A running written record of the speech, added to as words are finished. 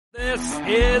This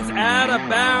is Out of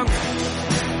Bounds.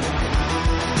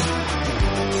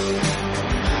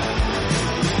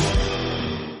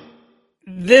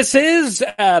 This is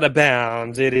Out of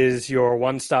Bounds. It is your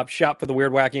one-stop shop for the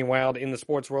weird, wacky, and wild in the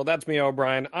sports world. That's me,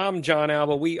 O'Brien. I'm John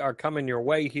Alba. We are coming your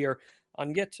way here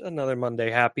on yet another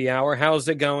Monday happy hour. How's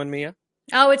it going, Mia?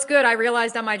 Oh, it's good. I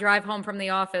realized on my drive home from the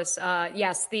office,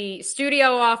 yes, the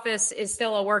studio office is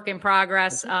still a work in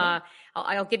progress.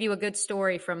 I'll give you a good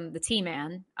story from the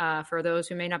T-Man. For those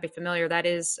who may not be familiar, that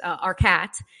is our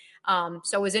cat.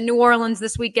 So I was in New Orleans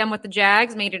this weekend with the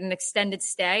Jags, made it an extended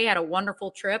stay, had a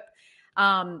wonderful trip.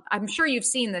 I'm sure you've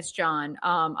seen this, John.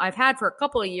 I've had for a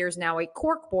couple of years now a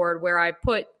cork board where I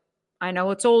put, I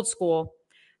know it's old school,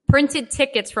 printed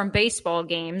tickets from baseball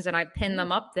games, and I pin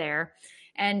them up there.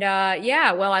 And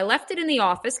I left it in the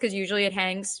office because usually it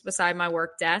hangs beside my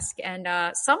work desk. And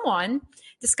someone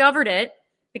discovered it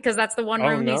because that's the one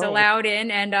room he's allowed in.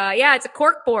 And it's a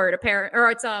cork board,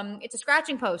 it's a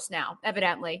scratching post now,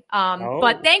 evidently.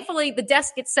 But thankfully, the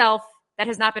desk itself that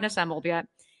has not been assembled yet.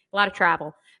 A lot of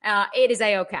travel. It is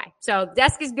A-okay. So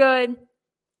desk is good.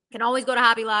 Can always go to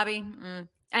Hobby Lobby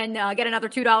and get another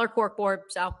 $2 cork board.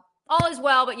 So all is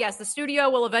well, but yes, the studio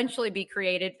will eventually be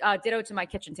created. Ditto to my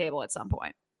kitchen table at some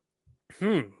point.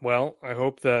 Well, I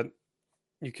hope that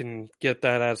you can get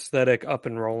that aesthetic up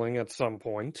and rolling at some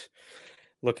point.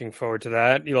 Looking forward to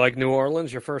that. You like New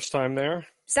Orleans? Your first time there?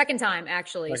 Second time,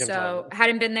 actually.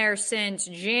 Hadn't been there since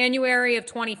January of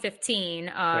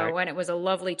 2015 when it was a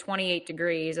lovely 28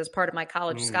 degrees as part of my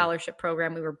college scholarship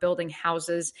program. We were building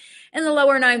houses in the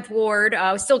lower Ninth Ward.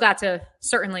 We still got to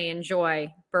certainly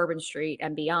enjoy Bourbon Street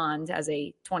and beyond as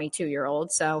a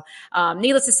 22-year-old. So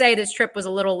needless to say, this trip was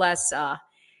a little less, as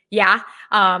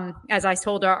I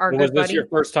told our good buddy. Was this your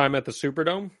first time at the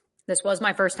Superdome? This was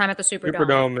my first time at the Superdome.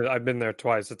 Superdome, I've been there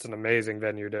twice. It's an amazing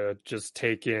venue to just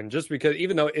take in, just because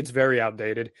even though it's very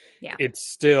outdated, it's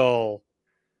still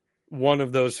one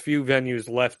of those few venues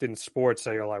left in sports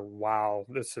that you're like, wow,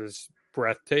 this is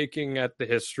breathtaking at the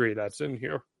history that's in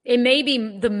here. It may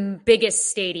be the biggest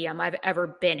stadium I've ever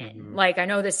been in. Like, I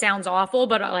know this sounds awful,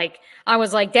 but I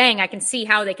was like, dang, I can see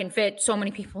how they can fit so many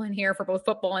people in here for both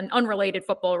football and unrelated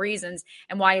football reasons,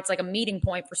 and why it's like a meeting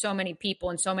point for so many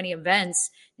people and so many events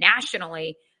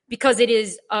nationally, because it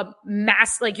is a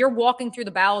mass, like you're walking through the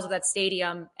bowels of that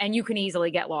stadium and you can easily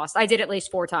get lost. I did at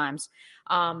least 4 times.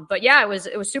 But yeah, it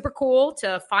was super cool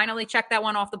to finally check that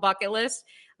one off the bucket list.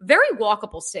 Very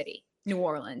walkable city. New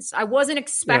Orleans. I wasn't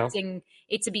expecting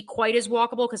it to be quite as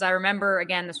walkable because I remember,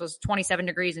 again, this was 27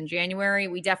 degrees in January.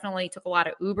 We definitely took a lot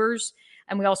of Ubers,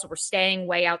 and we also were staying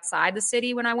way outside the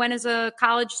city when I went as a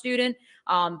college student.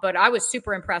 But I was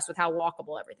super impressed with how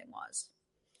walkable everything was.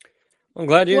 I'm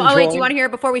glad you enjoyed. Wait, do you want to hear,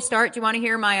 before we start, do you want to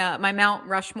hear my Mount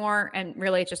Rushmore? And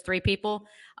really, it's just 3 people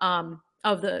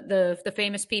of the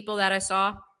famous people that I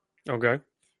saw. Okay.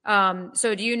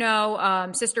 So do you know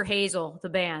Sister Hazel, the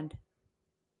band?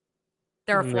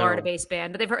 They're a Florida-based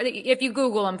band, but they've heard, if you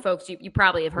Google them, folks, you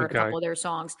probably have heard a couple of their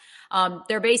songs.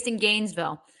 They're based in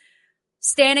Gainesville.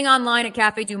 Standing online at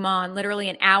Cafe Du Monde, literally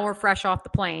an hour fresh off the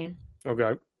plane.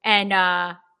 Okay.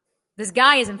 And this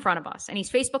guy is in front of us, and he's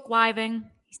Facebook Living.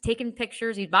 He's taking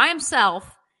pictures. He's by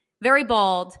himself, very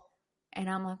bald. And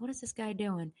I'm like, what is this guy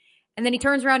doing? And then he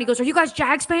turns around. He goes, are you guys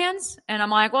Jags fans? And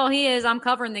I'm like, well, he is. I'm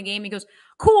covering the game. He goes,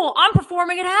 cool. I'm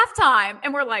performing at halftime.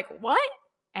 And we're like, what?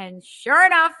 And sure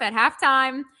enough, at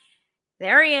halftime,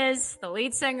 there he is, the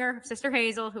lead singer of Sister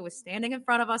Hazel, who was standing in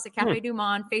front of us at Cafe Du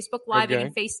Monde, Facebook Living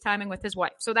and FaceTiming with his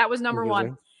wife. So that was number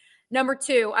one. Number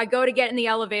 2, I go to get in the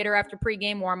elevator after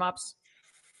pregame warmups,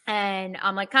 and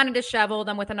I'm like kind of disheveled.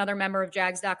 I'm with another member of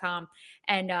Jags.com.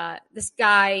 And this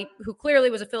guy who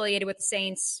clearly was affiliated with the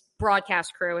Saints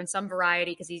broadcast crew in some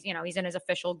variety, because he's in his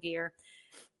official gear,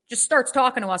 just starts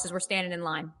talking to us as we're standing in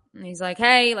line. And he's like,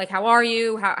 hey, like, how are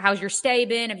you? How's your stay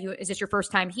been? Is this your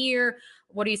first time here?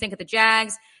 What do you think of the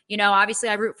Jags? Obviously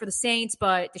I root for the Saints,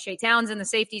 but Deshae Townsend, the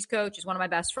safeties coach, is one of my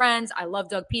best friends. I love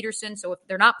Doug Peterson. So if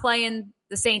they're not playing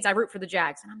the Saints, I root for the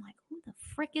Jags. And I'm like, who the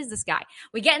frick is this guy?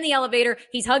 We get in the elevator.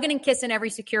 He's hugging and kissing every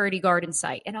security guard in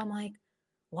sight. And I'm like,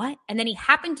 what? And then he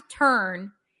happened to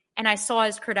turn, and I saw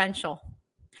his credential.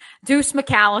 Deuce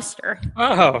McAllister.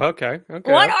 Oh, okay.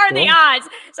 What are the odds?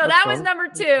 So that was number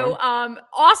 2.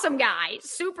 Awesome guy,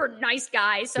 super nice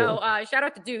guy. So shout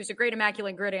out to Deuce, a great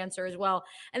immaculate grid answer as well.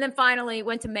 And then finally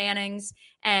went to Manning's,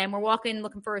 and we're walking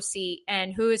looking for a seat.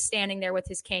 And who is standing there with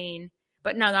his cane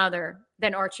but none other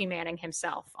than Archie Manning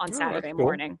himself on Saturday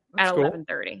morning at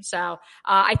 11:30. So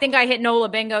I think I hit NOLA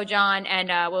bingo, John, and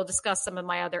we'll discuss some of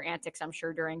my other antics, I'm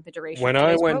sure, during the duration when of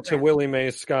today's I went program. to Willie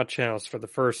Mae's Scotch House for the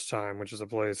first time, which is a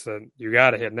place that you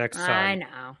got to hit next time. I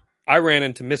know. I ran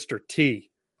into Mr. T.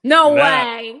 No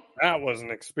way. That was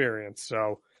an experience.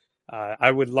 So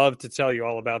I would love to tell you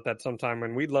all about that sometime,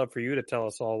 and we'd love for you to tell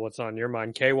us all what's on your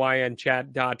mind.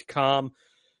 kynchat.com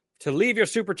to leave your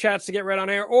super chats to get read on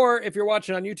air, or if you're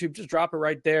watching on YouTube, just drop it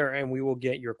right there, and we will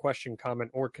get your question,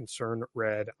 comment, or concern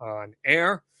read on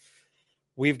air.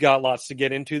 We've got lots to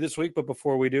get into this week, but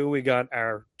before we do, we got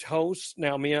our toast.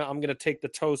 Now, Mia, I'm going to take the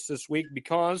toast this week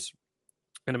because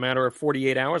in a matter of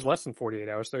 48 hours, less than 48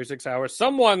 hours, 36 hours,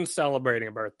 someone's celebrating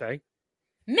a birthday.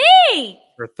 Me!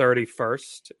 For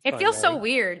 31st. It feels so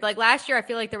weird. Like last year, I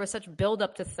feel like there was such build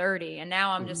up to 30, and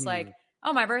now I'm just like,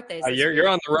 oh, my birthday's this you're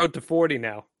on the road to 40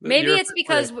 now. Maybe it's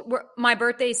because my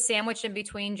birthday's sandwiched in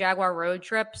between Jaguar road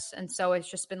trips, and so it's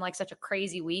just been like such a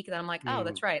crazy week that I'm like, oh,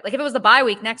 that's right. Like if it was the bye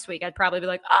week next week, I'd probably be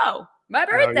like, oh, my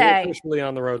birthday. You're officially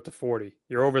on the road to 40.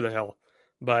 You're over the hill,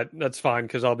 but that's fine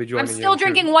because I'll be joining you. I'm still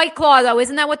drinking White Claw, though.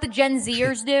 Isn't that what the Gen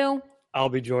Zers do? I'll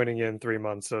be joining you in 3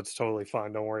 months, so it's totally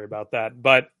fine. Don't worry about that.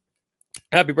 But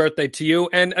happy birthday to you,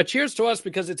 and a cheers to us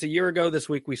because it's a year ago this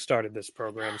week we started this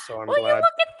program, so I'm glad. Look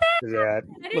at that.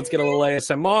 Let's get a little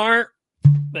ASMR.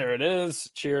 There it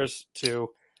is. Cheers to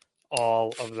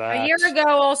all of that. A year ago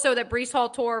also that Breece Hall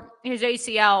tore his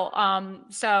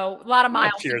ACL, so a lot of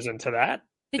miles. Cheers into that.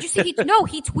 Did you see? He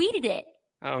tweeted it.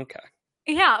 Oh, okay.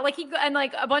 Yeah, like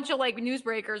a bunch of like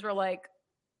newsbreakers were like,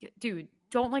 dude,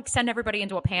 don't like send everybody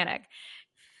into a panic.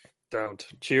 Don't.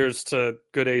 Cheers to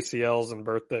good ACLs and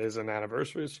birthdays and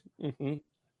anniversaries. Mm-hmm.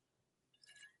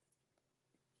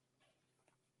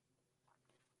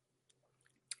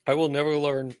 I will never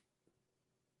learn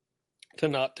to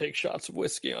not take shots of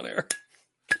whiskey on air.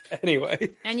 Anyway.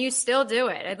 And you still do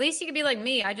it. At least you could be like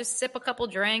me. I just sip a couple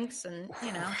drinks and,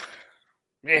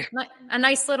 a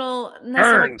nice little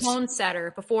tone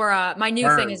setter before my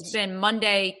new thing has been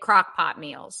Monday crock pot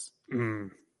meals.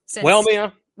 Well,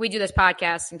 Mia. We do this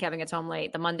podcast and Kevin gets home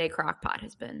late. The Monday crock pot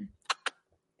has been.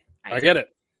 I get it.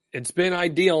 It's been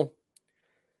ideal.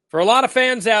 For a lot of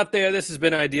fans out there, this has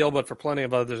been ideal, but for plenty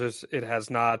of others, it has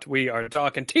not. We are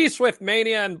talking T-Swift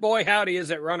Mania, and boy, howdy, is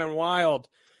it running wild.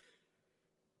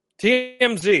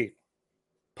 TMZ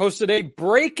posted a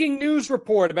breaking news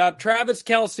report about Travis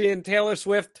Kelce and Taylor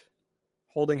Swift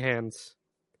holding hands.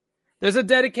 There's a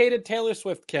dedicated Taylor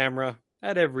Swift camera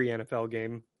at every NFL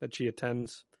game that she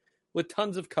attends, with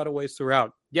tons of cutaways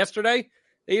throughout. Yesterday,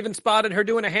 they even spotted her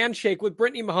doing a handshake with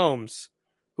Brittany Mahomes,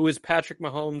 who is Patrick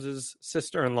Mahomes'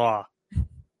 sister-in-law.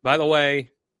 By the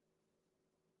way,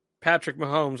 Patrick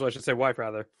Mahomes, or I should say wife,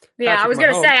 rather. Yeah, Patrick I was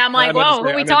going to say, I'm like, whoa, who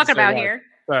are we talking about wife. here?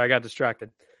 Sorry, I got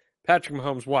distracted. Patrick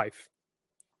Mahomes' wife,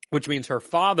 which means her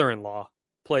father-in-law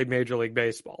played Major League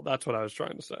Baseball. That's what I was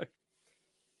trying to say.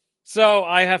 So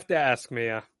I have to ask,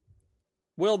 Mia,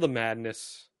 will the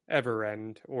madness ever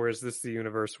end, or is this the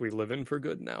universe we live in for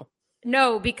good now?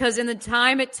 No, because in the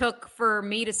time it took for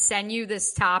me to send you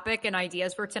this topic and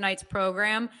ideas for tonight's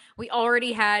program, we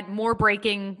already had more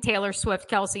breaking Taylor Swift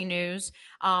Kelce news.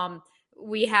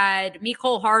 We had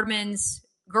Nicole Hardman's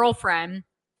girlfriend,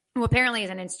 who apparently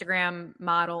is an Instagram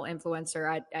model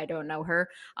influencer. I don't know her,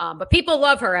 but people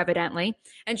love her evidently.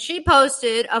 And she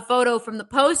posted a photo from the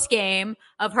post game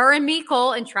of her and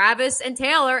Nicole and Travis and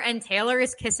Taylor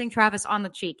is kissing Travis on the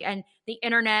cheek, and the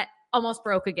internet almost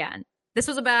broke again. This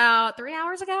was about 3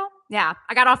 hours ago. Yeah,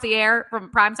 I got off the air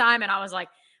from primetime, and I was like,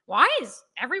 why is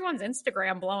everyone's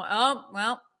Instagram blowing? Oh,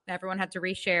 well, everyone had to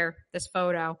reshare this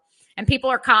photo. And people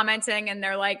are commenting, and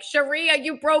they're like, Sharia,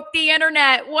 you broke the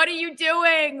internet. What are you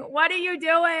doing? What are you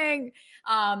doing?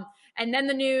 And then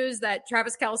the news that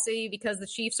Travis Kelce, because the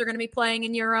Chiefs are going to be playing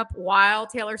in Europe while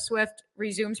Taylor Swift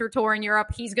resumes her tour in Europe,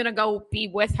 he's going to go be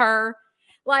with her.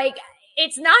 Like,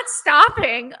 it's not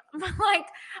stopping. Like,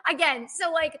 again,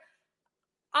 so like,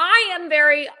 I am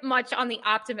very much on the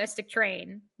optimistic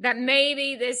train that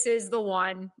maybe this is the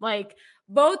one. Like,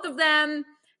 both of them,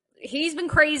 he's been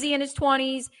crazy in his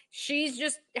 20s. She's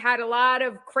just had a lot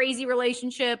of crazy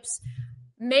relationships.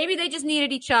 Maybe they just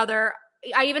needed each other.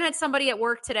 I even had somebody at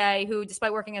work today who,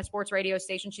 despite working at a sports radio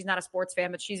station, she's not a sports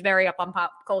fan, but she's very up on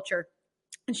pop culture.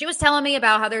 And she was telling me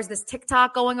about how there's this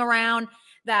TikTok going around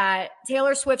that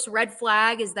Taylor Swift's red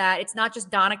flag is that it's not just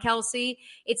Donna Kelce.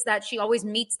 It's that she always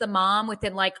meets the mom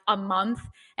within like a month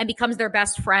and becomes their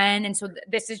best friend. And so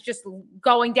this is just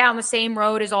going down the same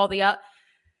road as all the other.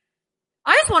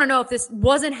 I just want to know if this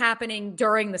wasn't happening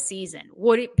during the season,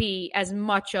 would it be as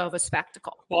much of a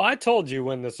spectacle? Well, I told you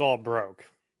when this all broke,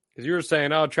 because you were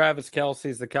saying, oh, Travis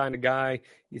Kelce's the kind of guy,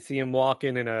 you see him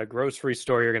walking in a grocery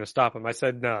store, you're going to stop him. I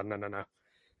said, no.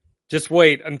 Just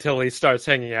wait until he starts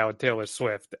hanging out with Taylor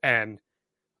Swift. And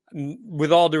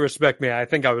with all due respect, man, I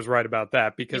think I was right about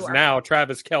that, because now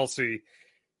Travis Kelce,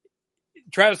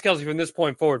 Travis Kelce from this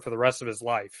point forward for the rest of his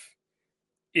life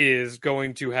is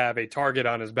going to have a target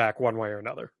on his back one way or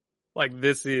another. Like,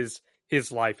 this is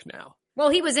his life now. Well,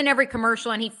 he was in every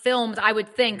commercial, and he filmed, I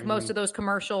would think, most of those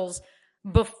commercials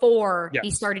before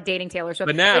he started dating Taylor Swift.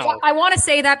 But now, I want to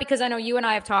say that because I know you and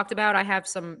I have talked about, I have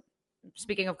some,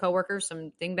 speaking of coworkers,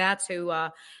 some dingbats who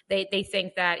they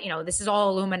think that, this is all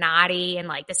Illuminati and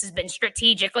like this has been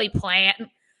strategically planned.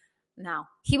 No,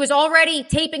 he was already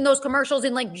taping those commercials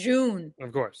in like June.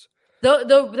 Of course.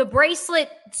 The bracelet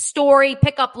story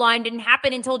pickup line didn't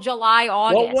happen until July,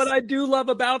 August. Well, what I do love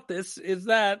about this is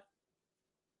that,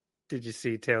 did you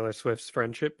see Taylor Swift's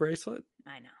friendship bracelet?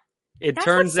 I know. It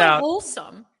turns out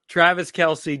wholesome. Travis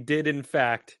Kelce did, in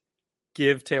fact,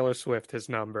 give Taylor Swift his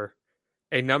number,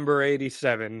 a number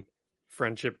 87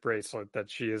 friendship bracelet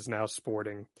that she is now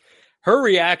sporting. Her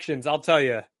reactions, I'll tell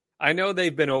you, I know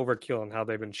they've been overkill in how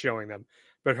they've been showing them,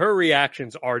 but her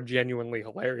reactions are genuinely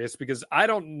hilarious because I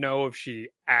don't know if she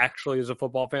actually is a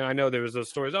football fan. I know there was those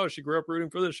stories, she grew up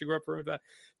rooting for this, she grew up rooting for that.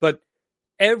 But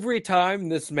every time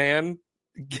this man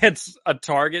gets a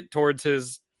target towards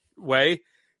his way,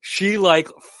 she like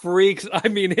freaks. I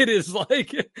mean, it is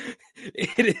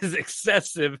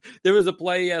excessive. There was a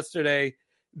play yesterday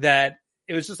that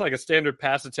it was just like a standard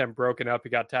pass attempt broken up. He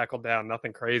got tackled down,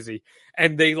 nothing crazy.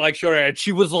 And they like showed her and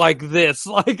she was like this.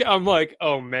 Like, I'm like,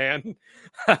 oh man.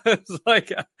 I was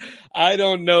like, I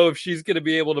don't know if she's going to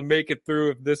be able to make it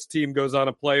through if this team goes on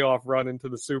a playoff run into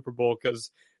the Super Bowl,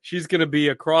 because she's going to be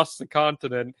across the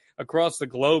continent, across the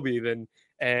globe even,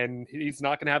 and he's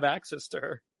not going to have access to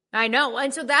her. I know.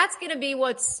 And so that's going to be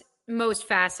what's most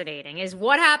fascinating is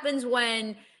what happens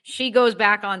when she goes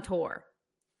back on tour.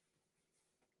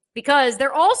 Because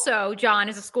there also, John,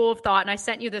 is a school of thought, and I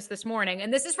sent you this morning,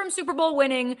 and this is from Super Bowl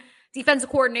winning defensive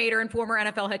coordinator and former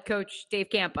NFL head coach Dave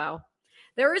Campo.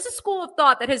 There is a school of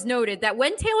thought that has noted that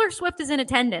when Taylor Swift is in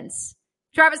attendance,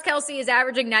 Travis Kelce is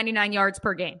averaging 99 yards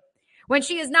per game. When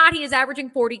she is not, he is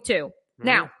averaging 42. Mm-hmm.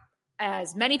 Now,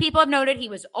 as many people have noted, he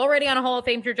was already on a Hall of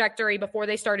Fame trajectory before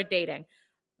they started dating.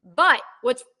 But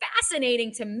what's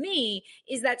fascinating to me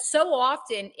is that so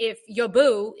often if your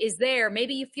boo is there,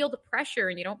 maybe you feel the pressure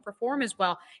and you don't perform as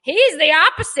well. He's the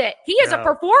opposite. He is a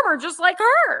performer just like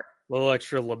her. A little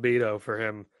extra libido for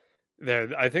him there.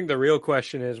 I think the real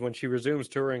question is when she resumes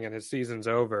touring and his season's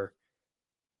over,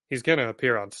 he's going to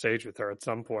appear on stage with her at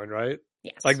some point, right?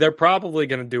 Yes. Like they're probably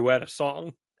going to duet a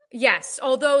song. Yes,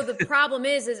 although the problem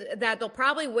is that they'll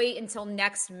probably wait until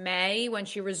next May when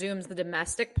she resumes the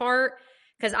domestic part.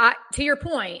 Because to your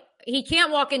point, he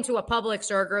can't walk into a Publix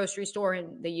or a grocery store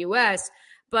in the U.S.,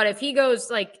 but if he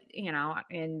goes like,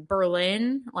 in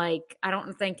Berlin, like I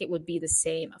don't think it would be the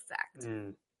same effect. It's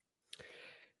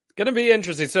going to be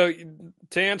interesting. So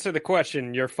to answer the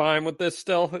question, you're fine with this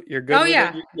still? You're good with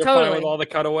it? You're totally fine with all the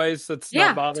cutaways? That's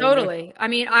not bothering totally. you? I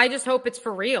mean, I just hope it's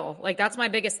for real. Like that's my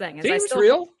biggest thing. Seems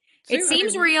real. It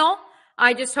seems real.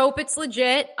 I just hope it's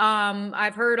legit.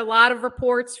 I've heard a lot of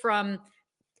reports from,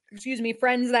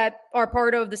 friends that are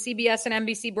part of the CBS and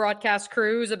NBC broadcast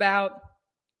crews about,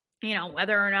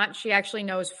 whether or not she actually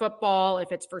knows football,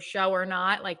 if it's for show or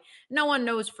not. Like no one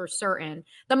knows for certain.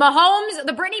 The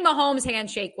Brittany Mahomes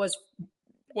handshake was.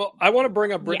 Well, I want to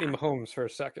bring up Brittany Mahomes for a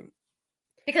second.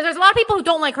 Because there's a lot of people who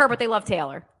don't like her, but they love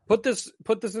Taylor. Put this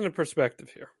into perspective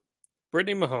here.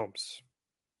 Brittany Mahomes.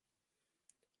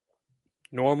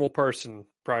 Normal person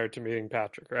prior to meeting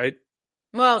Patrick, right?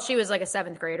 Well, she was like a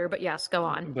 7th grader, but yes, go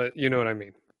on. But you know what I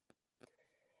mean.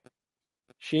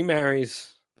 She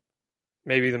marries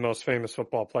maybe the most famous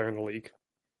football player in the league.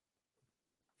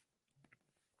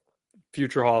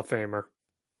 Future Hall of Famer.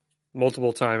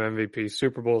 Multiple-time MVP,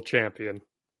 Super Bowl champion.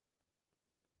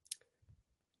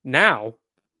 Now,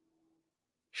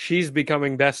 she's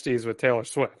becoming besties with Taylor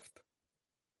Swift.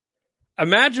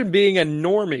 Imagine being a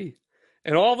normie,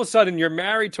 and all of a sudden you're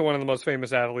married to one of the most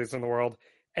famous athletes in the world,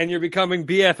 and you're becoming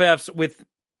BFFs with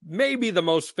maybe the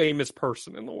most famous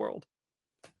person in the world.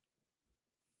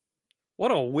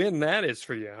 What a win that is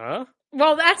for you, huh?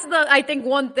 Well, I think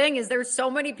one thing is there's so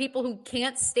many people who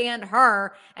can't stand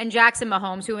her and Jackson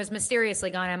Mahomes, who has mysteriously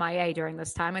gone MIA during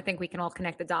this time. I think we can all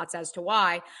connect the dots as to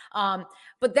why.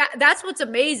 But that's what's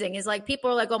amazing is like people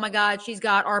are like, oh my God, she's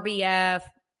got RBF,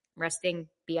 resting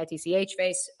BITCH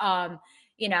face.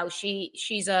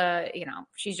 She's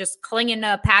just clinging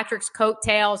to Patrick's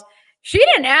coattails. She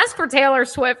didn't ask for Taylor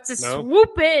Swift to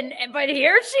swoop in, but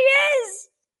here she is.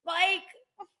 Like,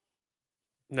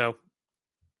 no,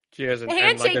 she hasn't. The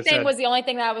handshake thing was the only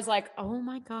thing that I was like, oh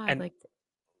my God. And like,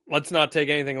 let's not take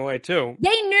anything away too.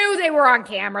 They knew they were on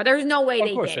camera. There's no way they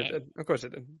did. Of course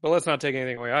it did. But let's not take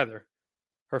anything away either.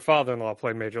 Her father-in-law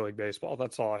played Major League Baseball.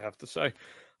 That's all I have to say.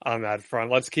 on that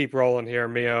front. Let's keep rolling here,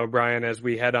 Mia O'Brien, as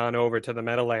we head on over to the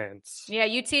Meadowlands. Yeah,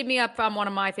 you teed me up on one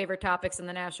of my favorite topics in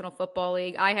the National Football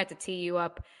League. I had to tee you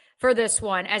up for this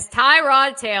one, as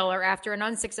Tyrod Taylor, after an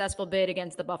unsuccessful bid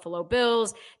against the Buffalo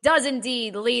Bills, does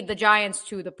indeed lead the Giants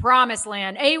to the promised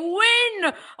land, a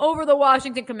win over the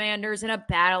Washington Commanders in a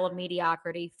battle of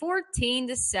mediocrity,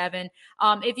 14-7.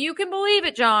 If you can believe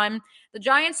it, John, the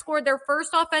Giants scored their first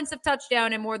offensive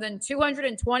touchdown in more than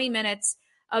 220 minutes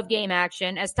of game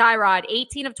action, as Tyrod,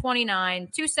 18 of 29,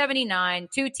 279,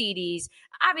 2 TDs.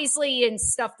 Obviously, he didn't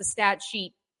stuff the stat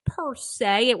sheet per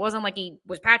se. It wasn't like he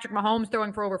was Patrick Mahomes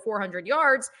throwing for over 400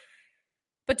 yards.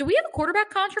 But do we have a quarterback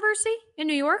controversy in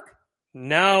New York?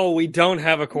 No, we don't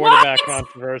have a quarterback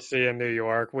controversy in New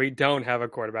York. We don't have a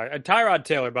quarterback. Tyrod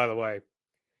Taylor, by the way,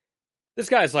 this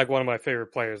guy's like one of my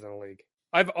favorite players in the league.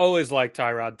 I've always liked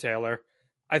Tyrod Taylor.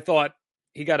 I thought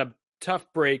he got a tough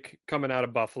break coming out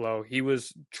of Buffalo. He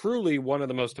was truly one of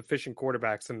the most efficient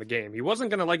quarterbacks in the game. He wasn't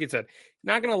going to, like you said,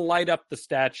 not going to light up the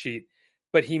stat sheet,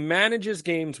 but he manages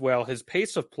games well. His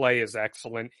pace of play is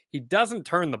excellent. He doesn't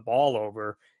turn the ball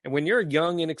over. And when you're a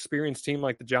young, inexperienced team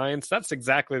like the Giants, that's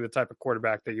exactly the type of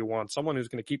quarterback that you want. Someone who's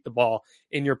going to keep the ball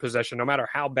in your possession, no matter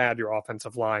how bad your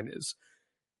offensive line is.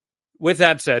 With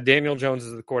that said, Daniel Jones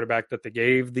is the quarterback that they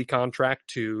gave the contract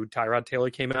to. Tyrod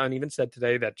Taylor came out and even said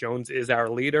today that Jones is our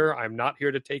leader. I'm not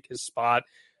here to take his spot.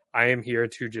 I am here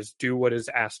to just do what is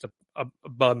asked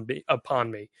upon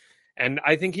me. And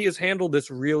I think he has handled this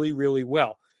really, really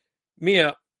well.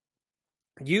 Mia,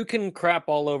 you can crap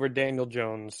all over Daniel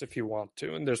Jones if you want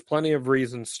to, and there's plenty of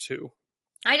reasons to.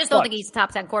 I just don't think he's a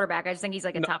top 10 quarterback. I just think he's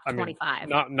like a top 25.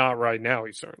 Not right now.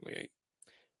 He certainly ain't.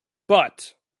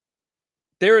 But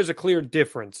there is a clear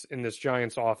difference in this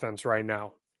Giants offense right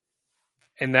now,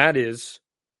 and that is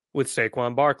with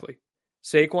Saquon Barkley.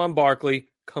 Saquon Barkley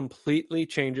completely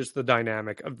changes the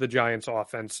dynamic of the Giants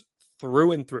offense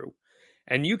through and through.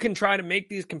 And you can try to make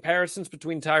these comparisons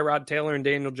between Tyrod Taylor and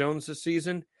Daniel Jones this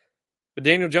season, but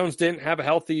Daniel Jones didn't have a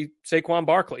healthy Saquon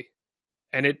Barkley,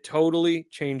 and it totally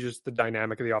changes the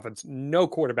dynamic of the offense. No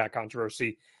quarterback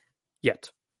controversy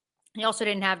yet. He also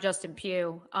didn't have Justin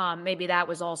Pugh. Maybe that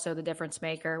was also the difference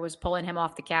maker, was pulling him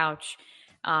off the couch,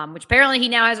 which apparently he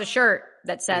now has a shirt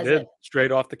that says it.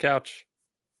 Straight off the couch.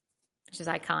 Which is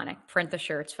iconic. Print the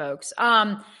shirts, folks.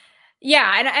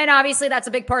 Yeah, and obviously that's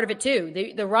a big part of it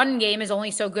too. The run game is only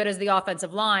so good as the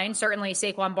offensive line. Certainly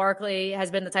Saquon Barkley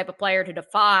has been the type of player to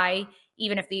defy,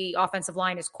 even if the offensive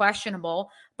line is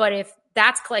questionable. But if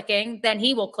that's clicking, then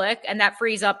he will click, and that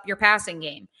frees up your passing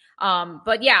game.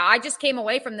 But yeah, I just came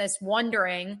away from this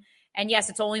wondering, and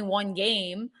yes, it's only one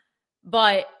game,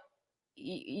 but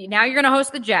now you're going to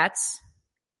host the Jets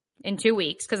in 2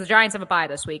 weeks, because the Giants have a bye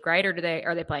this week, right? Or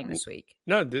are they playing this week?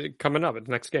 No, coming up. It's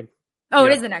next game. Oh,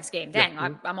 yeah. It is the next game. Dang, yeah.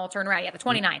 I'm all turned around. Yeah, the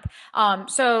 29th.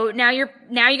 So now you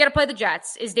got to play the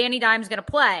Jets. Is Danny Dimes going to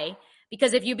play?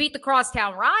 Because if you beat the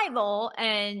crosstown rival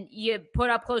and you put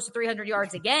up close to 300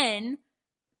 yards again,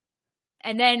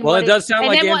 and then it does sound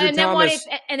like Andrew Thomas.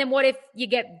 And then what if you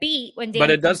get beat when? But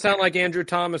it does sound like Andrew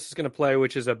Thomas is going to play,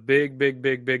 which is a big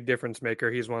difference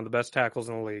maker. He's one of the best tackles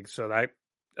in the league. So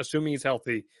assuming he's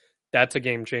healthy, that's a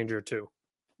game changer too.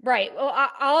 Right. Well,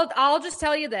 I'll just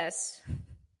tell you this.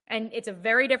 And it's a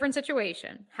very different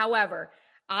situation. However,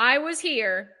 I was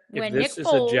here when Nick Foles... This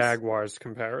is a Jaguars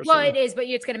comparison. Well, it is, but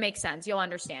it's going to make sense. You'll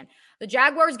understand. The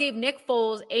Jaguars gave Nick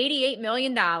Foles $88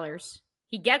 million.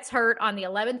 He gets hurt on the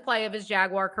 11th play of his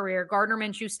Jaguar career. Gardner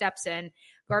Minshew steps in.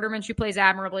 Gardner Minshew plays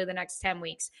admirably the next 10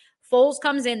 weeks. Foles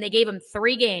comes in. They gave him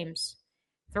 3 games.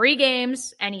 3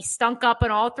 games, and he stunk up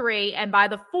in all 3. And by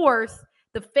the 4th,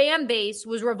 the fan base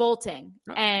was revolting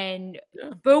and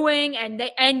booing,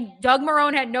 and Doug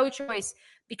Marrone had no choice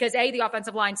because A, the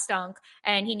offensive line stunk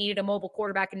and he needed a mobile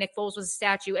quarterback, and Nick Foles was a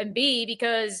statue, and B,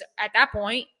 because at that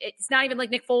point, it's not even like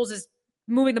Nick Foles is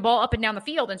moving the ball up and down the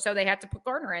field, and so they had to put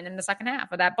Gardner in the second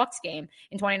half of that Bucs game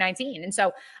in 2019. And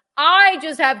so I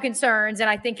just have concerns, and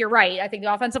I think you're right. I think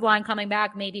the offensive line coming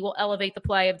back maybe will elevate the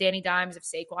play of Danny Dimes. If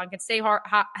Saquon can stay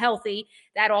healthy,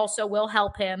 that also will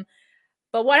help him.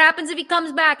 But what happens if he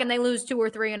comes back and they lose 2 or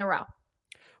 3 in a row?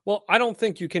 Well, I don't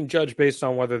think you can judge based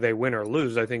on whether they win or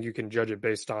lose. I think you can judge it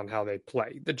based on how they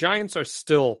play. The Giants are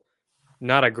still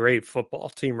not a great football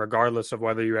team, regardless of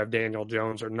whether you have Daniel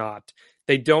Jones or not.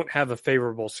 They don't have a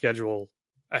favorable schedule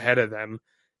ahead of them.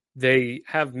 They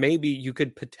have, maybe you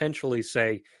could potentially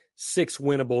say, 6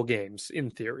 winnable games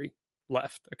in theory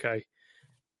left. Okay.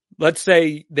 Let's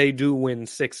say they do win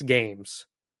 6 games.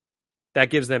 That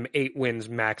gives them 8 wins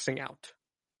maxing out.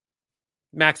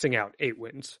 8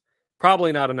 wins.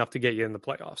 Probably not enough to get you in the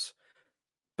playoffs.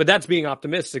 But that's being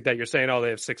optimistic that you're saying, they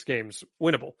have 6 games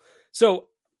winnable. So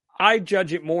I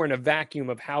judge it more in a vacuum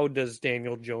of how does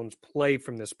Daniel Jones play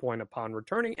from this point upon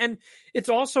returning. And it's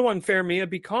also unfair, Mia,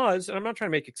 because, and I'm not trying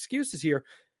to make excuses here,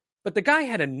 but the guy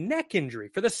had a neck injury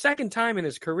for the second time in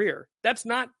his career. That's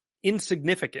not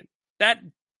insignificant. That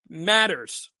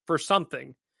matters for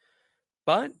something.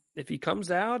 But if he comes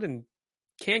out and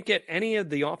can't get any of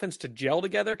the offense to gel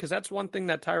together, because that's one thing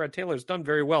that Tyrod Taylor has done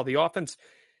very well. The offense,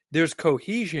 there's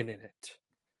cohesion in it.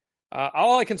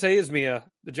 All I can say is, Mia,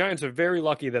 the Giants are very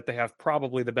lucky that they have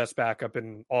probably the best backup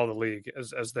in all the league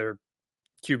as their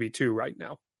QB2 right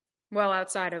now. Well,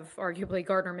 outside of arguably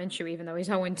Gardner Minshew, even though he's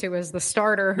 0-2 as the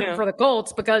starter for the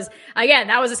Colts, because, again,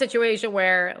 that was a situation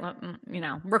where,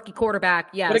 rookie quarterback,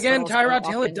 yes. But again, Tyrod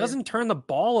Taylor doesn't turn the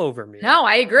ball over, Mia. No,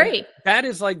 I agree. That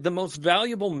is like the most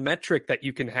valuable metric that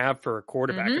you can have for a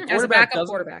quarterback. As a backup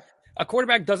quarterback. A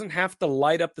quarterback doesn't have to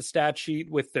light up the stat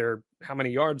sheet with their how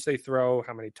many yards they throw,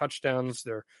 how many touchdowns,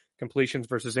 their completions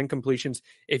versus incompletions.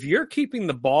 If you're keeping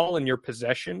the ball in your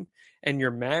possession and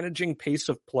you're managing pace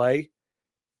of play,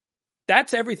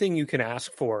 that's everything you can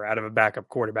ask for out of a backup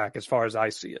quarterback as far as I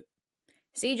see it.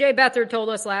 CJ Beathard told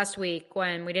us last week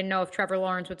when we didn't know if Trevor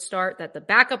Lawrence would start that the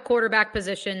backup quarterback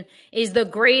position is the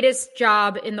greatest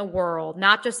job in the world,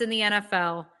 not just in the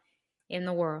NFL, in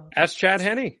the world. Ask Chad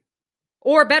Henne.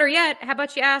 Or better yet, how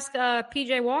about you ask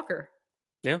PJ Walker?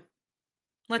 Yeah.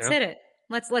 Let's hit it.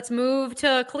 Let's move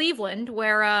to Cleveland,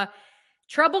 where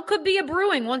trouble could be a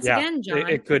brewing once again, John.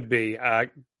 It could be.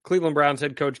 Cleveland Browns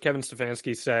head coach Kevin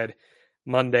Stefanski said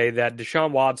Monday that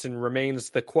Deshaun Watson remains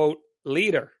the, quote,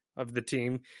 leader of the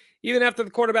team, even after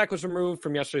the quarterback was removed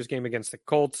from yesterday's game against the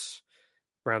Colts.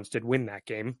 Browns did win that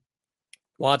game.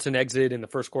 Watson exited in the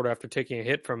first quarter after taking a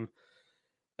hit from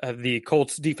the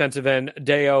Colts defensive end,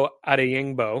 Dayo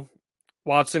Adeyingbo.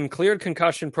 Watson cleared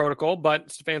concussion protocol, but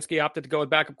Stefanski opted to go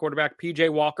with backup quarterback P.J.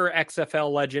 Walker,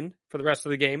 XFL legend, for the rest of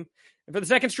the game. And for the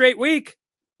second straight week,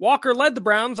 Walker led the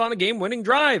Browns on a game-winning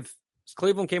drive as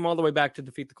Cleveland came all the way back to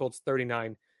defeat the Colts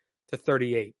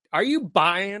 39-38. Are you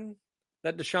buying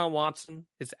that Deshaun Watson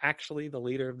is actually the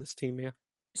leader of this team here?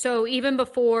 So even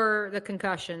before the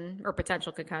concussion or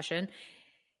potential concussion,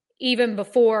 even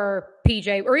before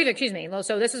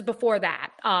so this is before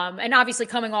that. And obviously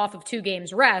coming off of 2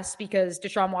 games rest because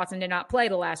Deshaun Watson did not play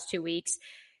the last 2 weeks.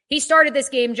 He started this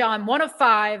game, John, 1 of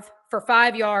 5 for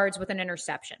 5 yards with an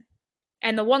interception.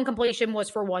 And the one completion was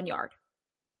for 1 yard.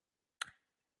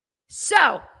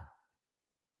 So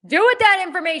do with that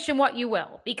information what you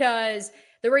will, because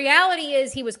the reality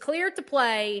is he was cleared to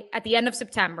play at the end of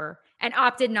September and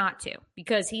opted not to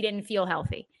because he didn't feel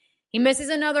healthy. He misses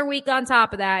another week on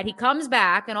top of that. He comes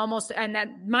back and that,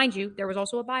 mind you, there was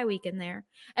also a bye week in there,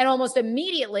 and almost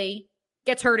immediately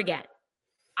gets hurt again.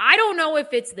 I don't know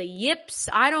if it's the yips.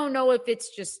 I don't know if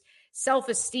it's just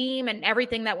self-esteem and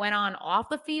everything that went on off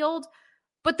the field,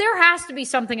 but there has to be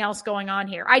something else going on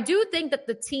here. I do think that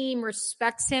the team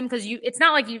respects him because it's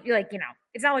not like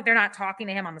it's not like they're not talking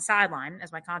to him on the sideline,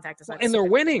 as my contact is like. And they're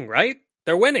winning, right?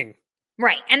 They're winning.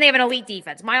 Right. And they have an elite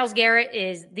defense. Myles Garrett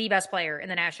is the best player in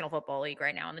the National Football League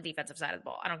right now on the defensive side of the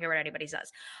ball. I don't care what anybody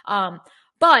says.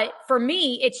 But for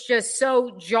me, it's just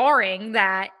so jarring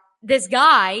that this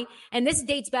guy, and this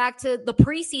dates back to the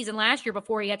preseason last year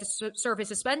before he had to serve his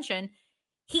suspension,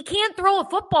 he can't throw a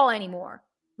football anymore.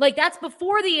 Like, that's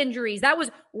before the injuries. That was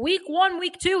week 1,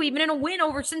 week 2, even in a win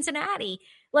over Cincinnati.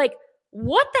 Like,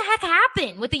 what the heck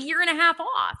happened with a year and a half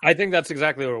off? I think that's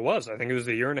exactly what it was. I think it was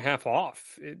a year and a half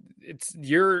off. It's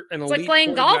like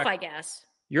playing golf, I guess.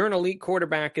 You're an elite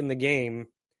quarterback in the game.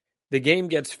 The game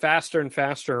gets faster and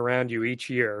faster around you each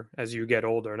year as you get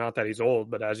older. Not that he's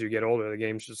old, but as you get older, the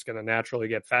game's just going to naturally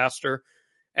get faster.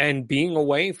 And being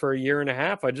away for a year and a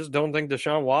half, I just don't think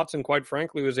Deshaun Watson, quite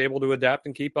frankly, was able to adapt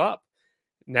and keep up.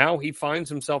 Now he finds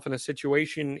himself in a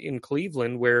situation in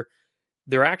Cleveland where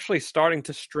they're actually starting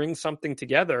to string something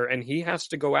together, and he has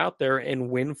to go out there and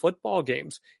win football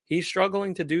games. He's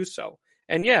struggling to do so.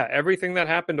 And yeah, everything that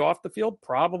happened off the field,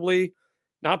 probably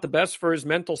not the best for his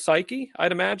mental psyche,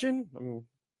 I'd imagine. I'm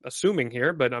assuming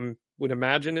here, but I would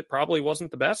imagine it probably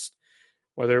wasn't the best,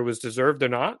 whether it was deserved or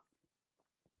not.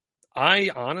 I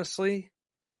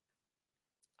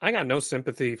got no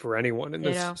sympathy for anyone in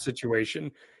this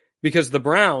situation because the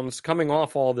Browns, coming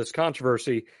off all this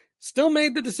controversy, still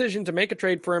made the decision to make a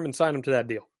trade for him and sign him to that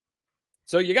deal.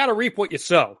 So you got to reap what you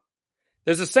sow.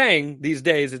 There's a saying these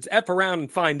days, it's F around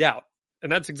and find out.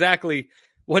 And that's exactly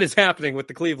what is happening with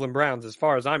the Cleveland Browns as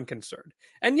far as I'm concerned.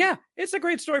 And yeah, it's a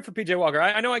great story for P.J. Walker.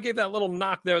 I know I gave that little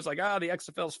knock there. It's like, the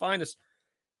XFL's finest.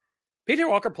 P.J.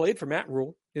 Walker played for Matt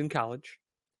Rule in college.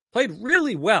 Played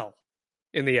really well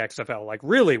in the XFL, like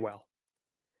really well.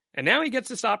 And now he gets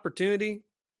this opportunity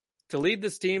to lead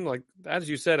this team, like as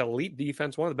you said, elite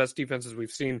defense, one of the best defenses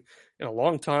we've seen in a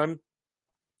long time.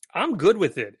 I'm good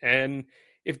with it. And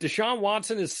if Deshaun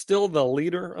Watson is still the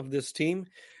leader of this team,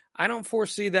 I don't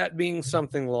foresee that being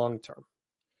something long term.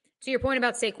 To your point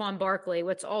about Saquon Barkley,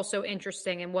 what's also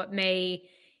interesting and what may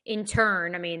in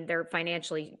turn, I mean, they're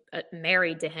financially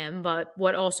married to him, but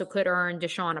what also could earn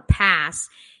Deshaun a pass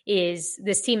is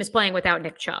this team is playing without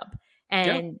Nick Chubb.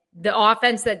 And the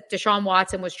offense that Deshaun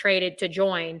Watson was traded to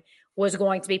join was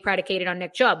going to be predicated on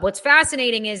Nick Chubb. What's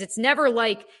fascinating is it's never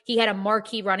like he had a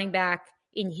marquee running back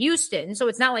in Houston. So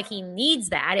it's not like he needs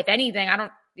that. If anything,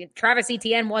 Travis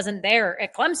Etienne wasn't there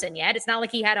at Clemson yet. It's not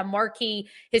like he had a marquee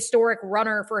historic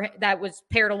runner that was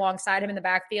paired alongside him in the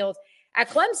backfield at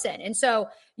Clemson. And so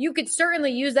you could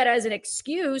certainly use that as an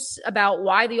excuse about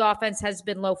why the offense has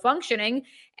been low functioning.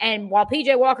 And while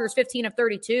PJ Walker's 15 of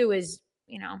 32 is,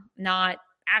 not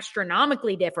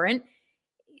astronomically different,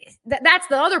 that's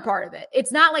the other part of it.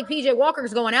 It's not like PJ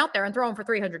Walker's going out there and throwing for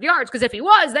 300 yards. Because if he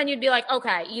was, then you'd be like,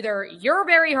 okay, either you're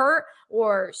very hurt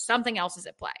or something else is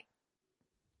at play.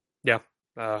 Yeah,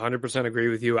 100% agree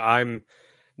with you. I'm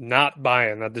not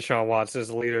buying that Deshaun Watson is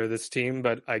the leader of this team,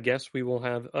 but I guess we will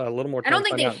have a little more time. I don't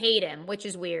think they hate him, which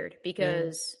is weird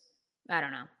because I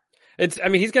don't know.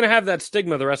 He's going to have that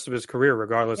stigma the rest of his career,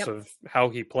 regardless of how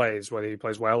he plays, whether he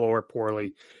plays well or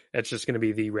poorly. It's just going to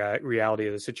be the reality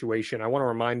of the situation. I want to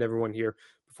remind everyone here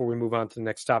before we move on to the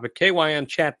next topic,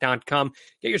 kynchat.com.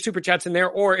 Get your super chats in there,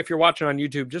 or if you're watching on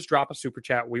YouTube, just drop a super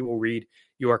chat. We will read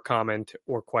your comment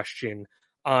or question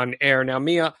on air. Now,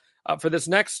 Mia, for this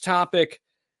next topic,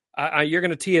 you're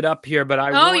going to tee it up here, but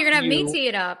you're going to have me tee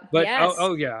it up. But yes.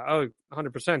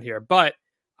 100% here. But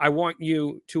I want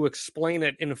you to explain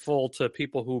it in full to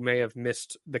people who may have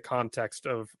missed the context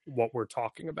of what we're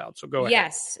talking about. So go ahead.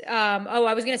 Yes.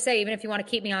 I was going to say, even if you want to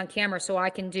keep me on camera so I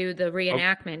can do the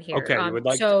reenactment here. Okay. You would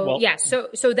like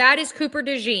So that is Cooper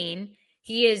DeJean.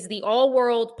 He is the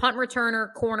all-world punt returner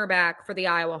cornerback for the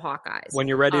Iowa Hawkeyes. When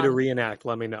you're ready to reenact,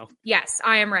 let me know. Yes,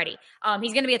 I am ready.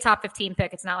 He's going to be a top 15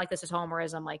 pick. It's not like this is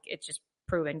homerism. Like, it's just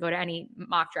proven. Go to any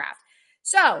mock draft.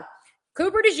 So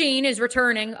Cooper DeJean is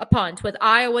returning a punt with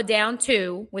Iowa down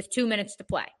 2 with 2 minutes to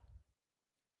play.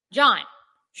 John,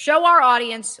 show our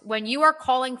audience when you are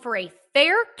calling for a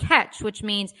fair catch, which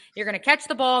means you're going to catch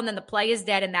the ball and then the play is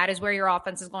dead, and that is where your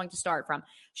offense is going to start from.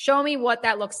 Show me what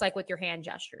that looks like with your hand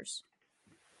gestures.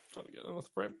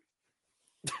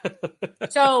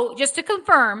 So just to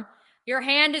confirm, your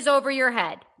hand is over your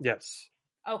head. Yes.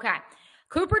 Okay.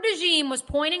 Cooper DeJean was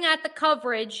pointing at the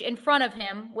coverage in front of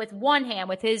him with one hand,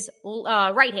 with his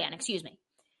right hand, excuse me.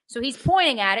 So he's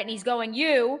pointing at it and he's going,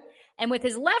 you. And with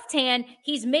his left hand,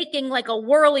 he's making like a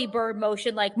whirly bird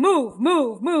motion, like move,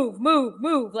 move, move, move,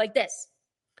 move, like this.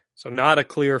 So not a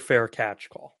clear, fair catch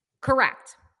call.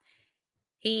 Correct.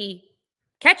 He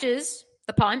catches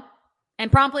the punt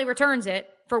and promptly returns it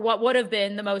for what would have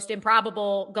been the most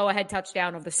improbable go-ahead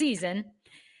touchdown of the season.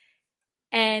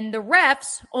 And the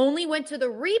refs only went to the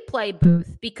replay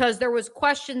booth because there was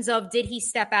questions of, did he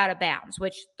step out of bounds?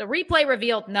 Which the replay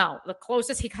revealed, no. The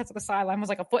closest he got to the sideline was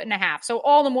like 1.5 feet. So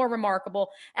all the more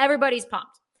remarkable. Everybody's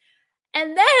pumped.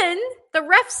 And then the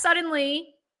refs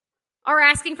suddenly are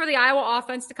asking for the Iowa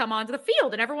offense to come onto the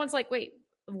field. And everyone's like, wait,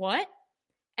 what?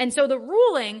 And so the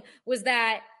ruling was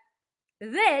that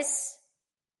this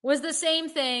was the same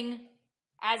thing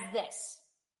as this.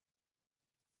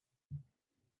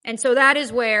 And so that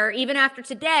is where, even after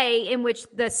today, in which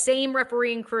the same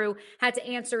refereeing crew had to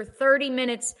answer 30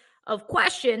 minutes of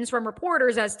questions from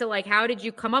reporters as to, like, how did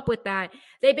you come up with that?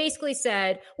 They basically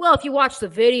said, well, if you watch the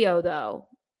video, though,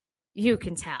 you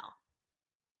can tell.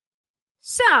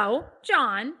 So,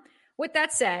 John, with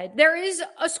that said, there is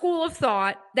a school of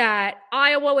thought that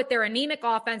Iowa, with their anemic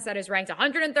offense that is ranked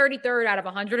 133rd out of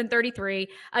 133,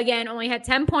 again, only had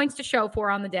 10 points to show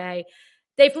for on the day,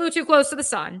 they flew too close to the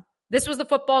sun. This was the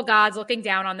football gods looking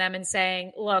down on them and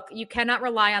saying, look, you cannot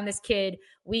rely on this kid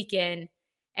week in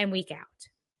and week out.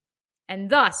 And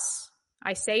thus,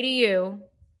 I say to you,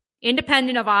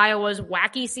 independent of Iowa's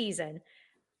wacky season,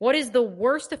 what is the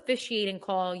worst officiating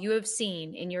call you have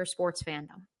seen in your sports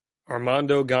fandom?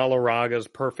 Armando Galarraga's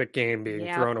perfect game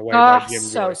being thrown away by Jim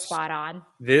so Joyce. Spot on.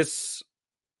 This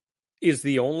is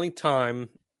the only time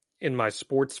in my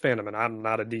sports fandom, and I'm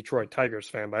not a Detroit Tigers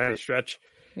fan by any stretch,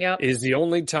 is the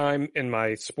only time in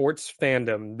my sports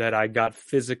fandom that I got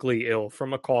physically ill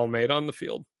from a call made on the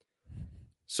field.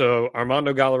 So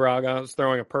Armando Galarraga is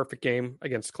throwing a perfect game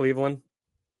against Cleveland.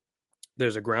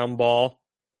 There's a ground ball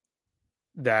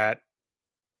that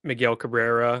Miguel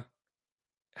Cabrera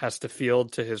has to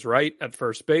field to his right at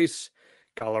first base.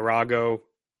 Galarraga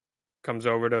comes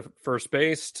over to first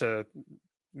base to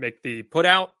make the put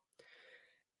out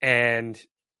and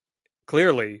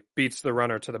clearly beats the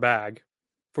runner to the bag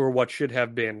for what should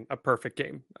have been a perfect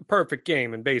game. A perfect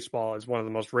game in baseball is one of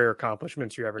the most rare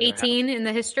accomplishments you're ever going to have. 18 in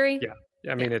the history?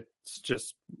 Yeah. I mean, it's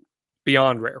just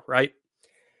beyond rare, right?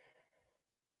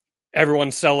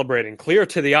 Everyone's celebrating. Clear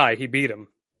to the eye, he beat him.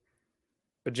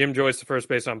 But Jim Joyce, the first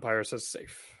base umpire, says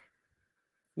safe.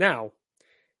 Now,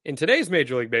 in today's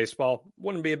Major League Baseball,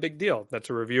 wouldn't be a big deal. That's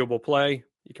a reviewable play.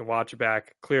 You can watch it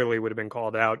back. Clearly would have been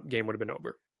called out. Game would have been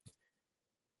over.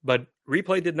 But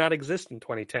replay did not exist in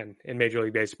 2010 in Major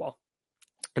League Baseball.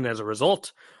 And as a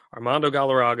result, Armando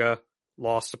Galarraga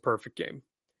lost a perfect game.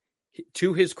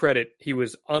 To his credit, he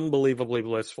was unbelievably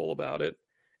blissful about it.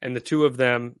 And the two of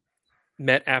them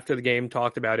met after the game,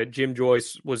 talked about it. Jim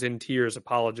Joyce was in tears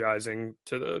apologizing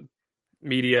to the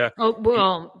media. Oh,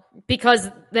 well, because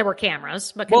there were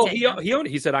cameras. But well, he owned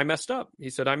it. He said, I messed up.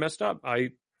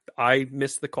 I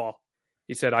missed the call.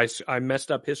 He said, I messed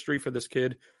up history for this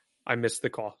kid. I missed the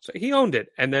call. So he owned it.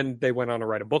 And then they went on to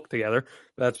write a book together.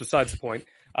 But that's besides the point.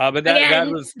 But that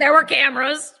was, there were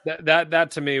cameras.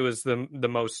 That to me was the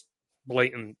most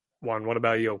blatant one. What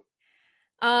about you?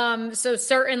 So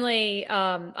certainly,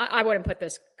 I wouldn't put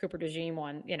this Cooper DeJean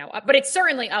one, but it's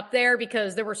certainly up there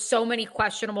because there were so many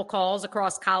questionable calls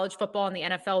across college football and the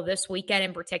NFL this weekend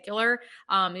in particular.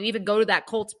 You even go to that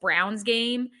Colts-Browns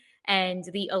game and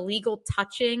the illegal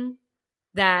touching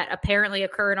that apparently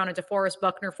occurred on a DeForest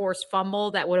Buckner forced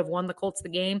fumble that would have won the Colts the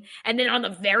game. And then on the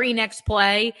very next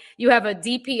play, you have a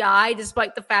DPI,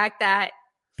 despite the fact that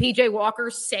PJ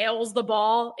Walker sails the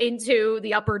ball into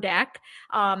the upper deck.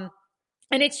 And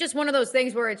it's just one of those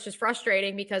things where it's just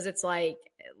frustrating because it's like,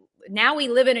 now we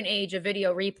live in an age of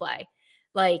video replay.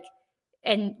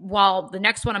 And while the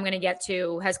next one I'm going to get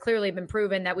to has clearly been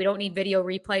proven that we don't need video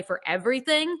replay for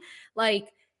everything,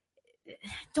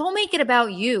 don't make it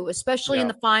about you, especially in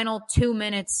the final 2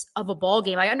 minutes of a ball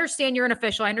game. I understand you're an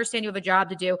official. I understand you have a job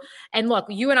to do. And look,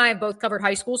 you and I have both covered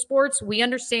high school sports. We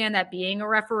understand that being a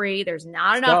referee, there's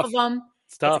not enough of them.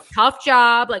 It's tough. It's a tough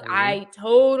job. I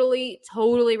totally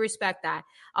respect that.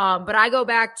 But I go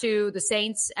back to the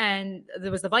Saints and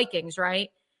there was the Vikings, right?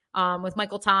 With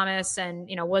Michael Thomas and,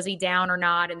 was he down or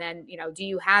not? And then, do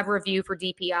you have review for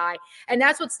DPI? And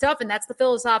that's what's tough. And that's the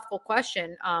philosophical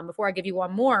question. Before I give you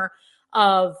one more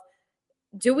of,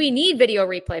 do we need video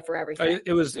replay for everything?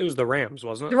 It was the Rams,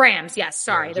 wasn't it? The Rams. Yes.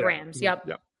 Sorry. The Rams. Yep.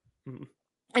 Mm-hmm.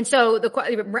 And so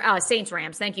the Saints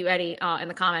Rams, thank you, Eddie, in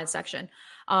the comments section.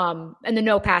 And the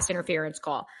no pass interference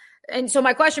call. And so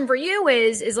my question for you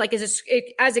is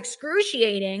as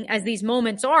excruciating as these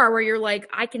moments are where you're like,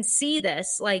 I can see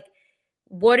this,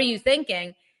 what are you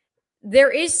thinking?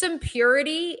 There is some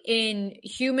purity in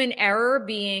human error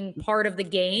being part of the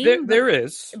game. There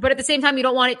is. But at the same time, you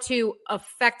don't want it to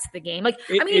affect the game.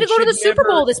 You go to the Super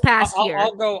Bowl this past year.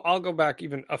 I'll go back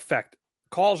even affect.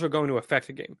 Calls are going to affect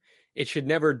a game. It should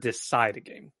never decide a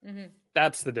game. Mm-hmm.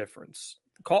 That's the difference.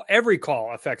 Every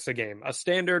call affects a game. A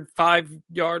standard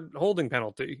 5-yard holding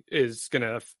penalty is going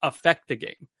to affect the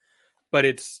game. But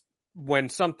it's when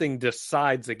something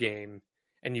decides a game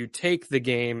and you take the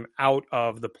game out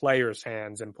of the player's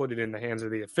hands and put it in the hands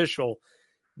of the official,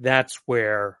 that's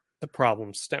where the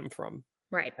problems stem from.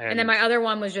 Right. And then my other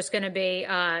one was just going to be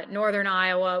Northern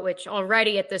Iowa, which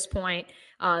already at this point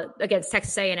against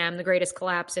Texas A&M, the greatest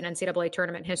collapse in NCAA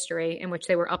tournament history, in which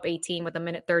they were up 18 with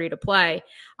 1:30 to play.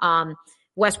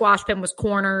 Wes Washpin was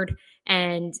cornered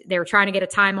and they were trying to get a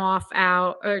timeout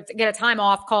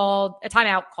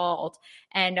called.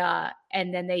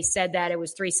 And then they said that it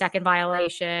was 3-second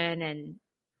violation. And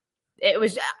it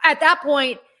was at that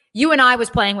point, you and I was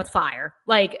playing with fire.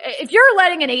 If you're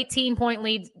letting an 18-point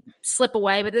lead slip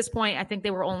away, but at this point, I think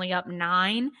they were only up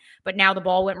 9, but now the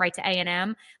ball went right to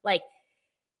A&M.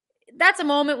 That's a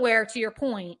moment where, to your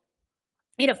point,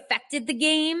 it affected the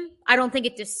game. I don't think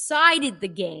it decided the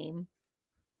game.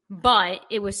 But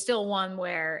it was still one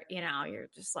where, you're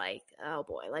just like, oh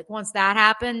boy, once that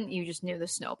happened, you just knew the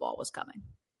snowball was coming.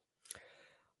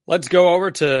 Let's go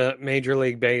over to Major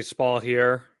League Baseball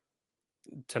here.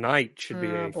 Tonight should be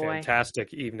a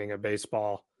fantastic evening of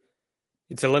baseball.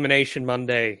 It's Elimination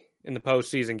Monday in the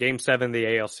postseason. Game 7 of the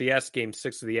ALCS, Game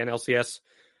 6 of the NLCS.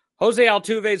 Jose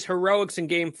Altuve's heroics in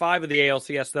Game 5 of the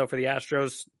ALCS, though, for the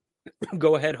Astros.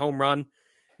 Go-ahead home run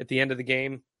at the end of the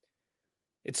game.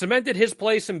 It cemented his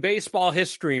place in baseball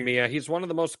history, Mia. He's one of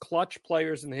the most clutch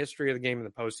players in the history of the game in the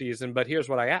postseason. But here's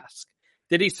what I ask.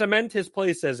 Did he cement his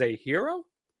place as a hero?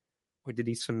 Or did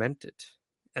he cement it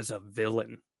as a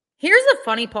villain? Here's the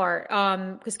funny part.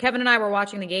 Because Kevin and I were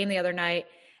watching the game the other night.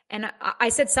 And I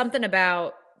said something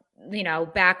about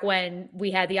back when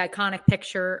we had the iconic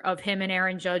picture of him and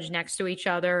Aaron Judge next to each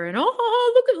other, and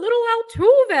look at little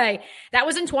Altuve. That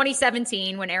was in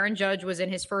 2017 when Aaron Judge was in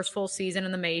his first full season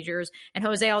in the majors, and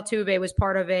Jose Altuve was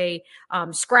part of a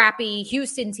scrappy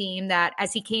Houston team that,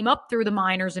 as he came up through the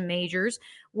minors and majors,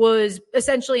 was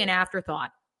essentially an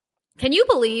afterthought. Can you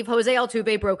believe Jose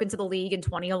Altuve broke into the league in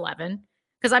 2011?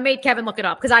 Because I made Kevin look it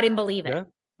up because I didn't believe it. Yeah.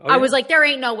 I was like, there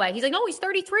ain't no way. He's like, no, he's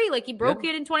 33. Like, he broke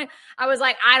it in 20. I was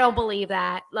like, I don't believe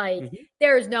that. Like,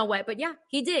 there's no way. But yeah,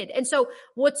 he did. And so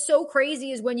what's so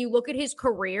crazy is when you look at his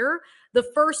career, the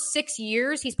first 6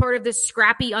 years, he's part of this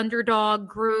scrappy underdog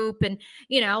group. And,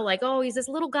 like, oh, he's this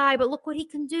little guy, but look what he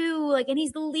can do. Like, and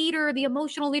he's the leader, the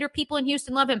emotional leader. People in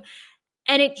Houston love him.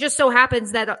 And it just so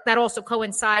happens that also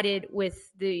coincided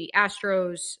with the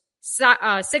Astros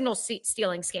signal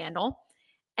stealing scandal.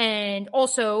 And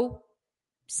also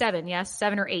 7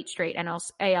 or 8 straight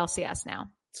ALCS now.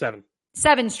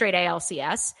 7 straight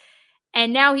ALCS.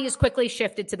 And now he has quickly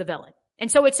shifted to the villain. And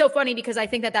so it's so funny because I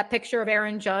think that picture of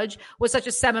Aaron Judge was such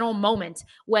a seminal moment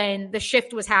when the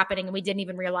shift was happening and we didn't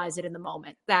even realize it in the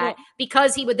moment.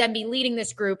 Because he would then be leading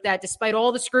this group that, despite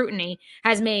all the scrutiny,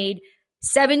 has made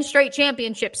 7 straight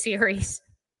championship series.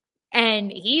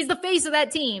 And he's the face of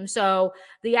that team. So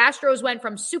the Astros went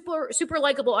from super, super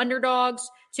likable underdogs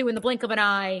to, in the blink of an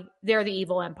eye, they're the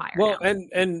evil empire. Well, now.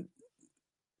 And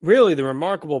really the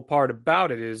remarkable part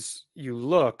about it is you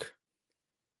look,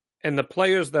 and the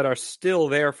players that are still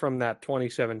there from that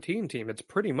 2017 team, it's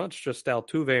pretty much just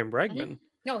Altuve and Bregman.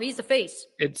 No, he's the face.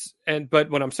 But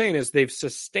what I'm saying is they've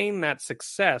sustained that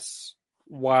success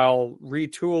while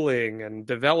retooling and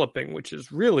developing, which is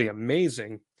really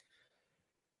amazing.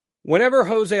 Whenever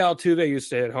Jose Altuve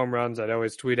used to hit home runs, I'd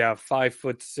always tweet out 5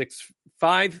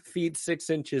 feet 6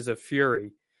 inches of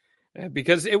fury,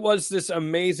 because it was this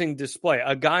amazing display.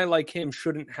 A guy like him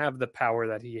shouldn't have the power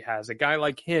that he has. A guy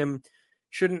like him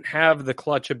shouldn't have the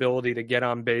clutch ability to get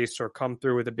on base or come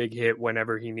through with a big hit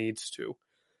whenever he needs to.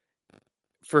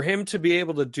 For him to be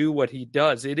able to do what he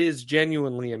does, it is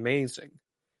genuinely amazing.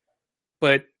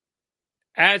 But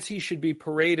as he should be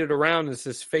paraded around as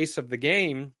this face of the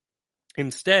game,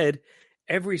 instead,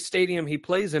 every stadium he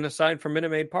plays in, aside from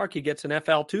Minute Maid Park, he gets an F.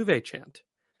 Altuve chant.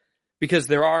 Because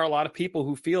there are a lot of people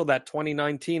who feel that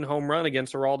 2019 home run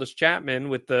against Aroldis Chapman,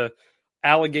 with the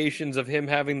allegations of him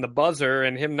having the buzzer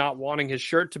and him not wanting his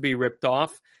shirt to be ripped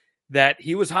off, that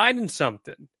he was hiding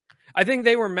something. I think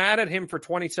they were mad at him for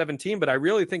 2017, but I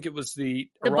really think it was the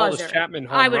Aroldis Chapman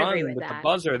home run with the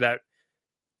buzzer that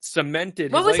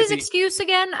cemented. What was his excuse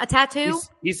again? A tattoo?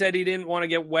 He said he didn't want to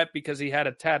get wet because he had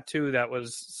a tattoo that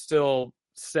was still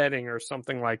setting or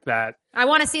something like that. I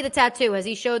want to see the tattoo. Has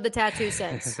he showed the tattoo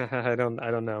since? I don't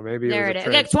know. Maybe there it is.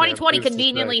 Okay, 2020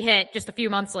 conveniently hit just a few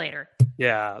months later.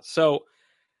 Yeah. So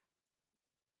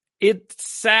it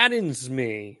saddens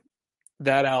me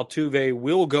that Altuve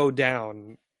will go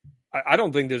down. I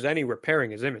don't think there's any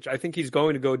repairing his image. I think he's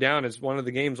going to go down as one of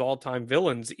the game's all-time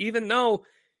villains, even though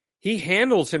he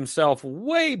handles himself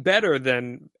way better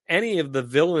than any of the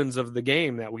villains of the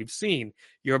game that we've seen.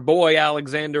 Your boy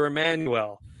Alexander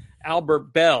Emmanuel,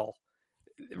 Albert Bell,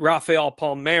 Rafael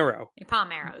Palmeiro.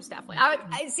 Palmeiro's definitely.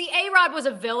 I see A-Rod was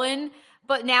a villain,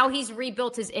 but now he's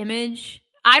rebuilt his image.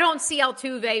 I don't see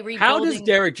Altuve rebuilding. How does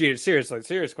Derek Jeter, serious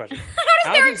question.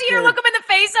 How does Derek Jeter look him in the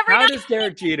face every night? How does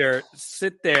Derek Jeter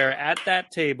sit there at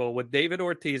that table with David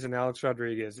Ortiz and Alex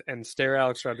Rodriguez and stare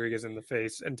Alex Rodriguez in the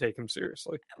face and take him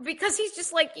seriously? Because he's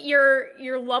just like your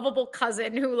lovable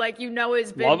cousin who, like,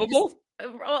 is been lovable?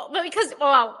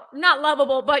 Not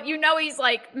lovable, but he's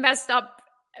like messed up,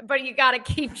 but you got to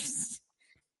keep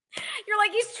you're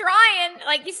like, he's trying,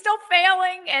 like he's still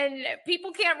failing and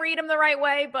people can't read him the right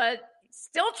way, but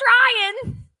still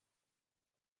trying.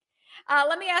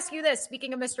 Let me ask you this,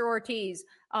 speaking of Mr. Ortiz,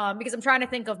 because I'm trying to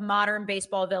think of modern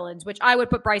baseball villains, which I would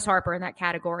put Bryce Harper in that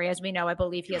category. As we know, I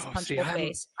believe he has a punchable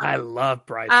face. I love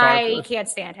Bryce Harper. I can't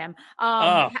stand him.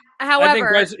 However, I think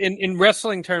Bryce, in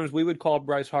wrestling terms, we would call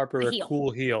Bryce Harper a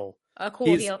cool heel. A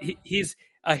cool heel. He's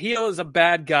a heel is a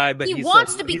bad guy, but he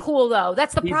wants to be cool, though.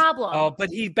 That's the problem. Oh, but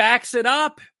he backs it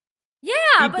up. Yeah.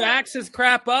 He backs his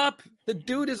crap up. The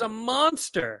dude is a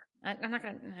monster. I'm not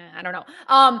going to, I don't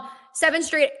know. 7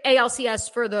 straight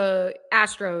ALCS for the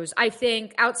Astros. I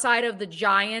think outside of the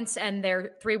Giants and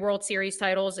their 3 World Series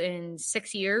titles in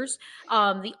 6 years,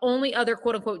 the only other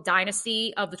quote unquote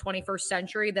dynasty of the 21st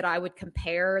century that I would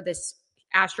compare this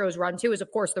Astros run to is,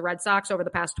 of course, the Red Sox over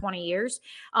the past 20 years.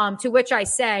 To which I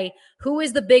say, who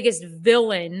is the biggest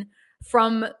villain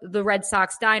from the Red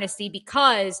Sox dynasty?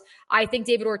 Because I think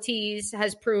David Ortiz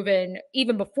has proven,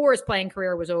 even before his playing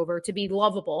career was over, to be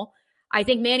lovable. I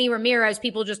think Manny Ramirez,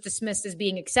 people just dismissed as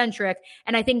being eccentric.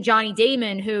 And I think Johnny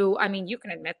Damon, who, I mean, you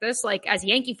can admit this, like as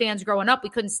Yankee fans growing up, we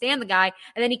couldn't stand the guy.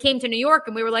 And then he came to New York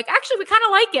and we were like, actually, we kind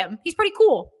of like him. He's pretty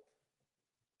cool.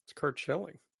 It's Curt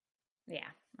Schilling. Yeah,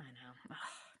 I know. Ugh.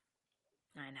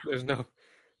 I know.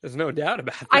 There's no doubt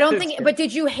about that. I don't think, but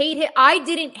did you hate him? I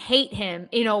didn't hate him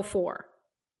in 04.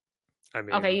 I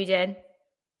mean, okay, you did?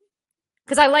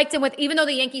 Because I liked him even though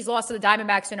the Yankees lost to the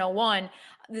Diamondbacks in 01,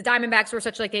 the Diamondbacks were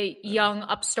such like a young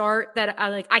upstart that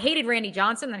I hated Randy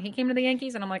Johnson. Then he came to the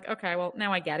Yankees and I'm like, okay, well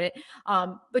now I get it.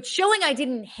 But Schilling, I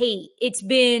didn't hate. It's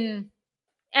been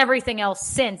everything else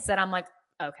since that I'm like,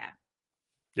 okay.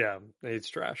 Yeah, he's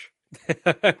trash.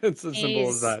 It's as simple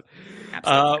as that.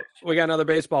 We got another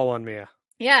baseball one, Mia.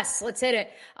 Yes, let's hit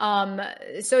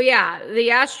it. So yeah, the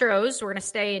Astros, we're going to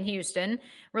stay in Houston.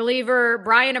 Reliever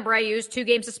Brian Abreu's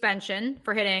 2-game suspension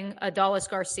for hitting Adolis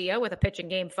Garcia with a pitch in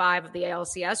Game 5 of the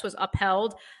ALCS was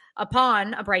upheld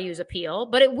upon Abreu's appeal,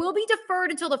 but it will be deferred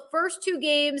until the first 2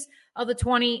 games of the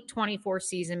 2024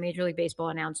 season. Major League Baseball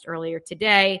announced earlier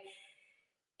today.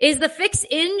 Is the fix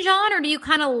in, John, or do you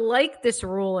kind of like this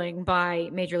ruling by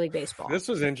Major League Baseball? This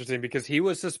was interesting because he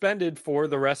was suspended for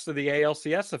the rest of the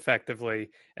ALCS effectively,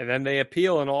 and then they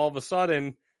appeal, and all of a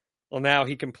sudden, well, now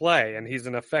he can play, and he's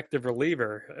an effective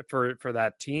reliever for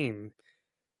that team.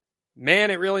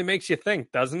 Man, it really makes you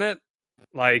think, doesn't it?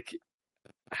 Like,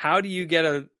 how do you get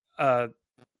a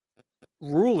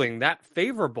ruling that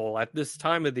favorable at this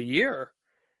time of the year?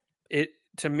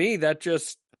 To me, that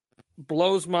just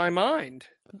blows my mind.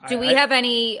 Do we have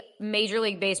any Major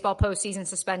League Baseball postseason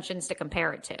suspensions to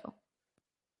compare it to?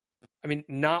 I mean,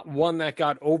 not one that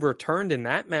got overturned in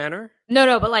that manner.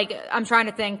 No, but like, I'm trying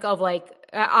to think of like,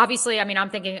 obviously, I mean, I'm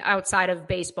thinking outside of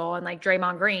baseball and like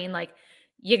Draymond Green, like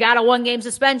you got a 1-game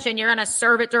suspension, you're going to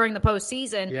serve it during the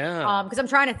postseason. Yeah. Because I'm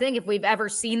trying to think if we've ever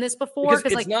seen this before.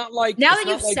 Because like, now that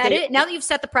you've said it, now that you've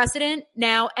set the precedent,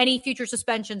 now any future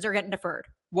suspensions are getting deferred.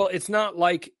 Well, it's not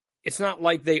like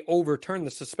they overturned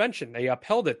the suspension. They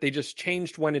upheld it. They just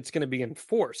changed when it's going to be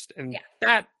enforced. And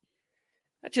that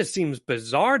just seems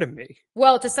bizarre to me.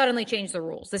 Well, to suddenly change the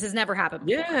rules. This has never happened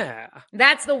before. Yeah.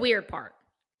 That's the weird part.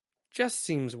 Just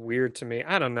seems weird to me.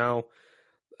 I don't know.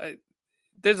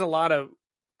 There's a lot of...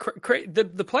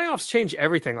 the playoffs change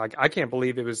everything. Like, I can't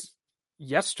believe it was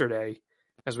yesterday,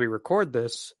 as we record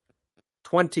this,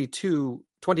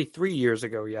 23 years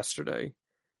ago yesterday,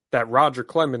 that Roger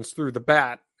Clemens threw the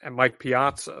bat at Mike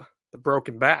Piazza, the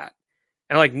broken bat.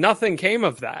 And like nothing came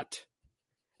of that.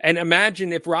 And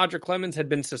imagine if Roger Clemens had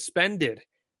been suspended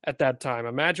at that time.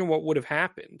 Imagine what would have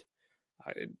happened.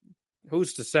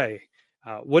 Who's to say?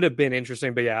 Would have been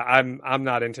interesting, but yeah, I'm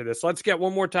not into this. Let's get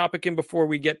one more topic in before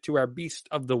we get to our Beast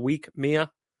of the Week,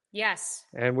 Mia. Yes.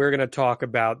 And we're going to talk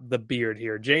about the beard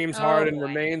here. James Harden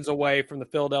remains away from the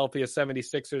Philadelphia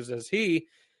 76ers as he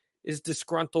is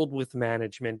disgruntled with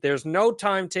management. There's no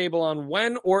timetable on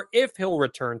when or if he'll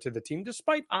return to the team,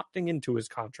 despite opting into his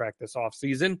contract this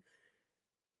offseason.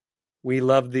 We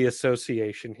love the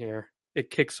association here.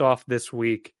 It kicks off this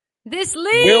week. This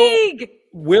league!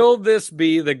 Will this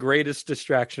be the greatest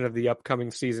distraction of the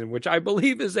upcoming season, which I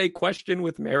believe is a question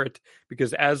with merit,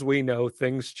 because as we know,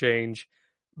 things change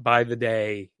by the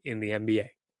day in the NBA.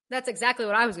 That's exactly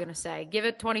what I was going to say. Give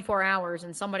it 24 hours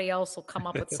and somebody else will come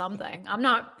up with something. I'm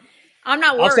not worried.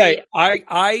 I'll say,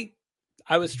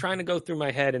 I was trying to go through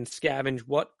my head and scavenge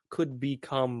what could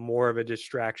become more of a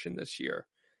distraction this year.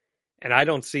 And I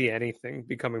don't see anything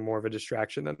becoming more of a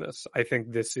distraction than this. I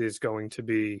think this is going to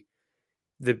be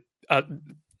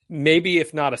maybe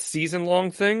if not a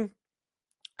season-long thing,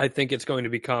 I think it's going to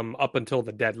become up until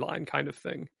the deadline kind of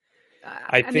thing.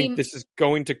 I think this is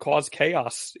going to cause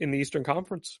chaos in the Eastern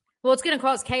Conference. Well, it's going to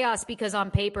cause chaos because on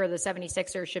paper, the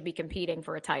 76ers should be competing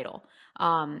for a title.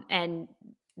 And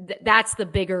that's the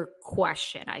bigger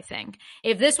question, I think.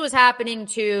 If this was happening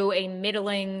to a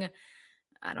middling,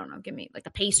 I don't know, give me like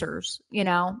the Pacers, I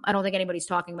don't think anybody's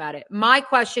talking about it. My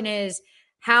question is,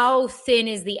 how thin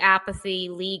is the apathy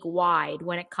league-wide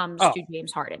when it comes to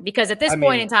James Harden? Because at this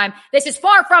point in time, this is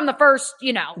far from the first,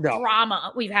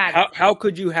 drama we've had. How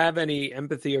could you have any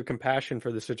empathy or compassion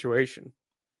for the situation?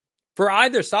 For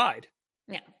either side.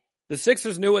 Yeah. The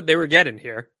Sixers knew what they were getting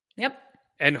here. Yep.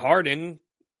 And Harden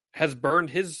has burned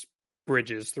his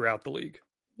bridges throughout the league.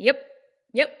 Yep.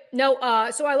 No,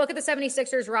 so I look at the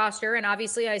 76ers roster, and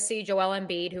obviously I see Joel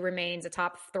Embiid, who remains a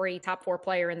top 4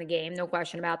 player in the game. No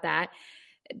question about that.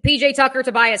 PJ Tucker,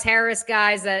 Tobias Harris,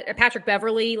 guys that Patrick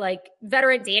Beverly, like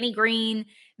veteran Danny Green,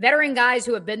 veteran guys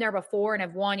who have been there before and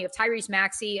have won. You have Tyrese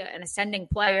Maxey, an ascending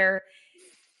player.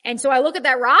 And so I look at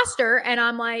that roster and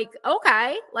I'm like,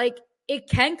 okay, like it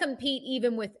can compete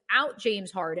even without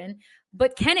James Harden,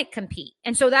 but can it compete?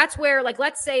 And so that's where, like,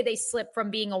 let's say they slip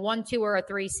from being a 1-2 or a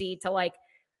 3 seed to like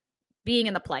being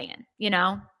in the play-in,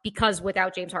 because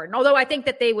without James Harden, although I think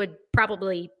that they would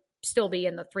probably still be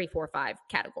in the 3-4-5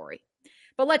 category.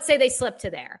 But let's say they slip to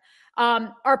there.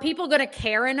 Are people going to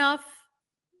care enough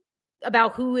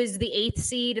about who is the 8th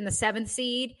seed and the 7th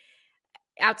seed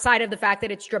outside of the fact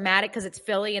that it's dramatic because it's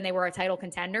Philly and they were a title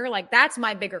contender? Like, that's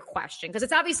my bigger question, because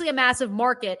it's obviously a massive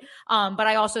market. But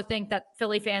I also think that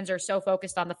Philly fans are so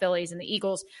focused on the Phillies and the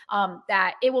Eagles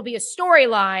that it will be a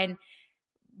storyline,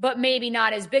 but maybe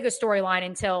not as big a storyline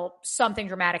until something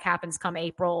dramatic happens come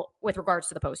April with regards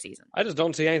to the postseason. I just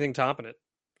don't see anything topping it.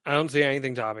 I don't see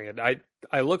anything topping it.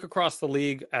 I look across the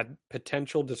league at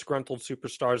potential disgruntled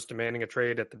superstars demanding a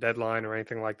trade at the deadline or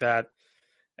anything like that.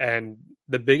 And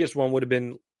the biggest one would have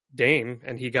been Dame,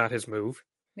 and he got his move.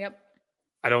 Yep.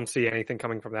 I don't see anything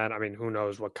coming from that. I mean, who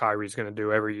knows what Kyrie's going to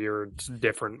do every year? It's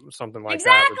different, something like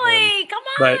that. Exactly. Come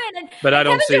on. But I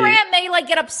don't Kevin see. Durant may like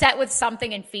get upset with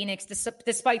something in Phoenix,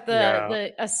 despite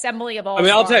the assembly of all. I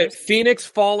mean, I'll tell you, Phoenix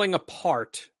falling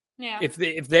apart. Yeah. If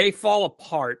they fall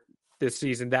apart this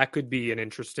season, that could be an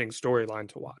interesting storyline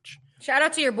to watch. Shout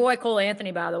out to your boy Cole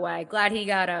Anthony, by the way. Glad he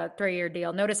got a 3-year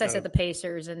deal. Notice I said the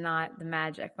Pacers and not the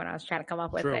Magic when I was trying to come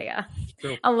up with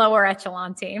a lower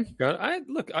echelon team. I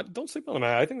don't sleep on the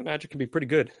Magic. I think the Magic can be pretty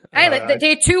good. Hey, they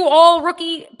had 2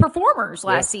 all-rookie performers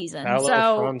last season. Paolo,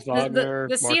 so Franz Wagner,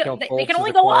 they can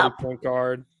only go up. Point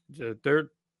guard. They're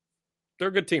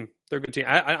a good team. They're a good team.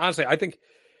 I honestly, I think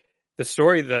the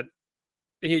story that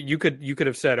you could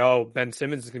have said, oh, Ben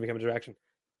Simmons is going to become a distraction.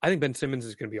 I think Ben Simmons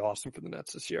is going to be awesome for the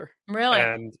Nets this year. Really?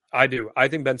 And I do. I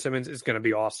think Ben Simmons is going to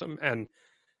be awesome. And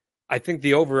I think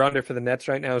the over-under for the Nets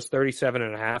right now is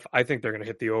 37.5. I think they're going to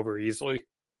hit the over easily.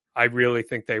 I really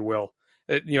think they will.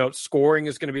 Scoring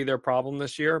is going to be their problem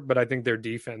this year, but I think their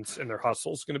defense and their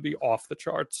hustle is going to be off the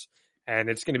charts.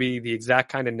 And it's going to be the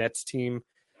exact kind of Nets team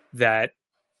that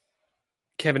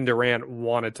Kevin Durant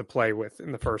wanted to play with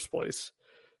in the first place.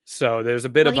 So there's a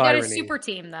bit of irony. He got a super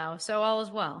team, though, so all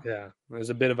is well. Yeah, there's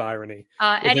a bit of irony.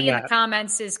 Eddie in the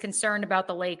comments is concerned about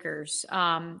the Lakers,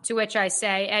 to which I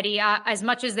say, Eddie, as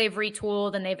much as they've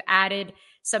retooled and they've added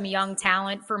some young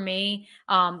talent for me,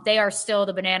 they are still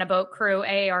the banana boat crew,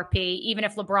 AARP. Even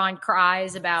if LeBron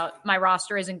cries about my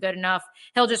roster isn't good enough,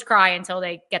 he'll just cry until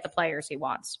they get the players he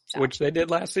wants. So. Which they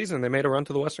did last season. They made a run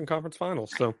to the Western Conference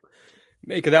Finals, so...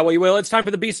 Make it that way you will. It's time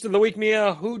for the Beast of the Week,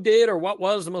 Mia. Who did or what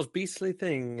was the most beastly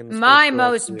thing in my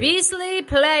most beastly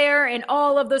player in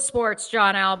all of the sports,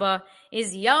 John Alba,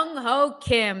 is Young Ho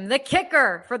Kim, the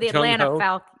kicker for the Atlanta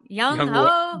Falcons.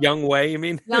 Young Wei, you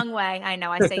mean? Young Wei. I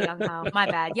know. I say Young Ho. My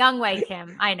bad. Young Wei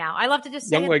Kim. I know. I love to just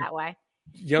say it that way.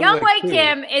 Young Wei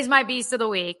Kim is my Beast of the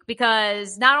Week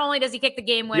because not only does he kick the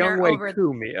game winner over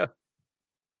Mia.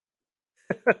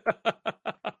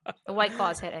 The White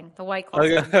Claw's hitting. The White Claw's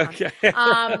hitting. Okay.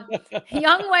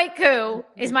 Young Wei Koo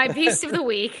is my Beast of the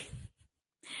Week.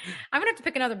 I'm going to have to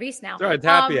pick another beast now. All right, it's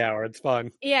happy hour. It's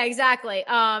fun. Yeah, exactly.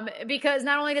 Because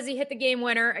not only does he hit the game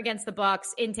winner against the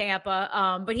Bucks in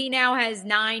Tampa, but he now has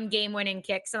 9 game-winning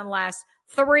kicks in the last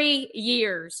 3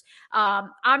 years.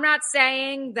 I'm not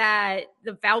saying that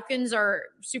the Falcons are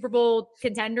Super Bowl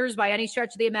contenders by any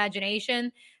stretch of the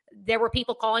imagination. There were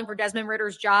people calling for Desmond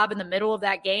Ritter's job in the middle of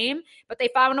that game, but they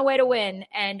found a way to win.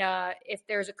 And if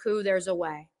there's a coup, there's a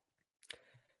way.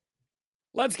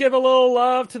 Let's give a little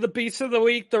love to the Beast of the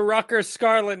Week, the Rutgers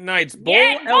Scarlet Knights. Bowl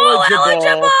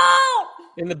eligible!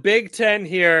 In the Big Ten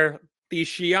here, the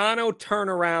Schiano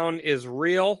turnaround is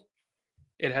real.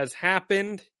 It has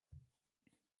happened.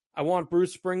 I want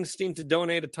Bruce Springsteen to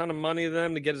donate a ton of money to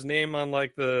them to get his name on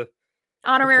like the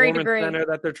honorary degree center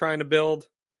that they're trying to build.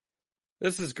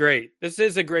 This is great. This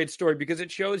is a great story because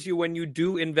it shows you when you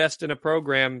do invest in a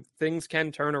program, things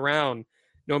can turn around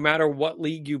no matter what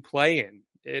league you play in.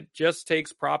 It just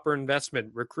takes proper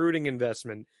investment, recruiting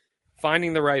investment,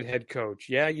 finding the right head coach.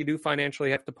 Yeah, you do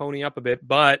financially have to pony up a bit,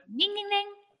 but ding, ding, ding.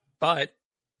 But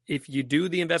if you do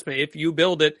the investment, if you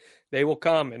build it, they will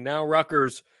come. And now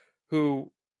Rutgers,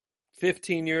 who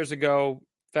 15 years ago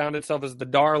found itself as the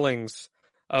darlings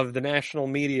of the national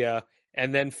media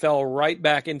and then fell right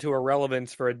back into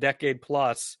irrelevance for a decade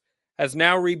plus, has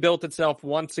now rebuilt itself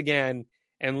once again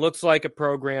and looks like a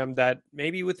program that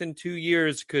maybe within 2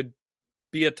 years could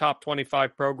be a top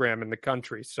 25 program in the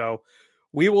country. So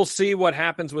we will see what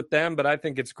happens with them, but I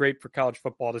think it's great for college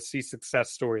football to see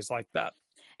success stories like that.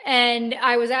 And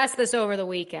I was asked this over the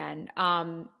weekend.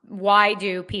 Why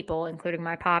do people, including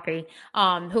my poppy,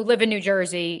 who live in New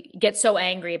Jersey, get so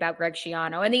angry about Greg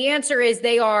Schiano? And the answer is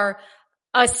they are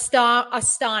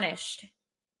astonished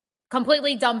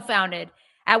completely dumbfounded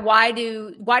at why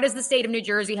does the state of New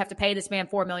Jersey have to pay this man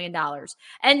 $4 million?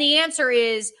 And the answer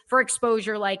is for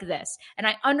exposure like this. And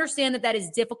I understand that is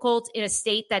difficult in a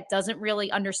state that doesn't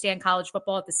really understand college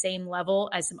football at the same level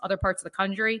as some other parts of the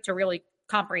country to really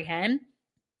comprehend.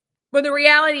 But the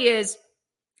reality is,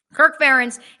 Kirk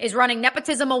Ferentz is running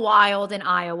nepotism a wild in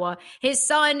Iowa. His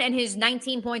son and his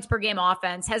 19 points per game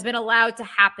offense has been allowed to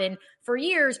happen for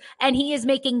years, and he is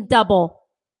making double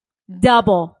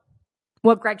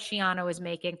what Greg Schiano is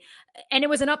making. And it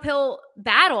was an uphill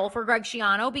battle for Greg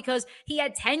Schiano because he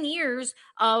had 10 years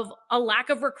of a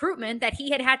lack of recruitment that he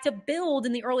had to build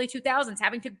in the early 2000s,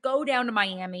 having to go down to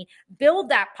Miami, build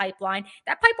that pipeline.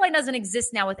 That pipeline doesn't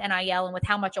exist now with NIL and with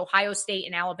how much Ohio State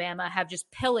and Alabama have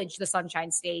just pillaged the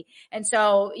Sunshine State. And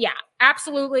so, yeah,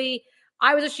 absolutely.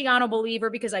 I was a Schiano believer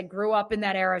because I grew up in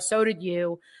that era. So did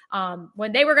you.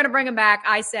 When they were going to bring him back,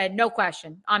 I said, no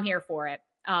question, I'm here for it.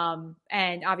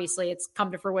 And obviously it's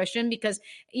come to fruition because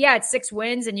it's 6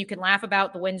 wins and you can laugh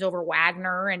about the wins over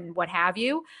Wagner and what have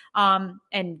you.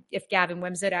 And if Gavin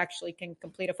Wimsatt actually can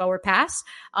complete a forward pass.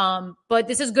 But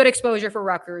this is good exposure for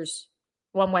Rutgers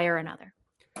one way or another.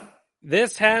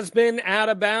 This has been Out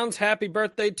of Bounds. Happy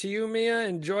birthday to you, Mia.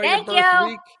 Enjoy Thank your birth you.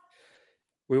 week.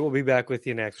 We will be back with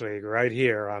you next week right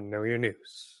here on Know Your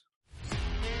News.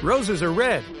 Roses are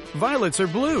red, violets are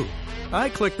blue. I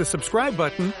clicked the subscribe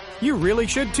button. You really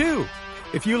should too.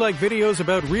 If you like videos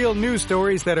about real news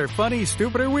stories that are funny,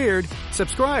 stupid, or weird,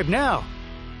 subscribe now.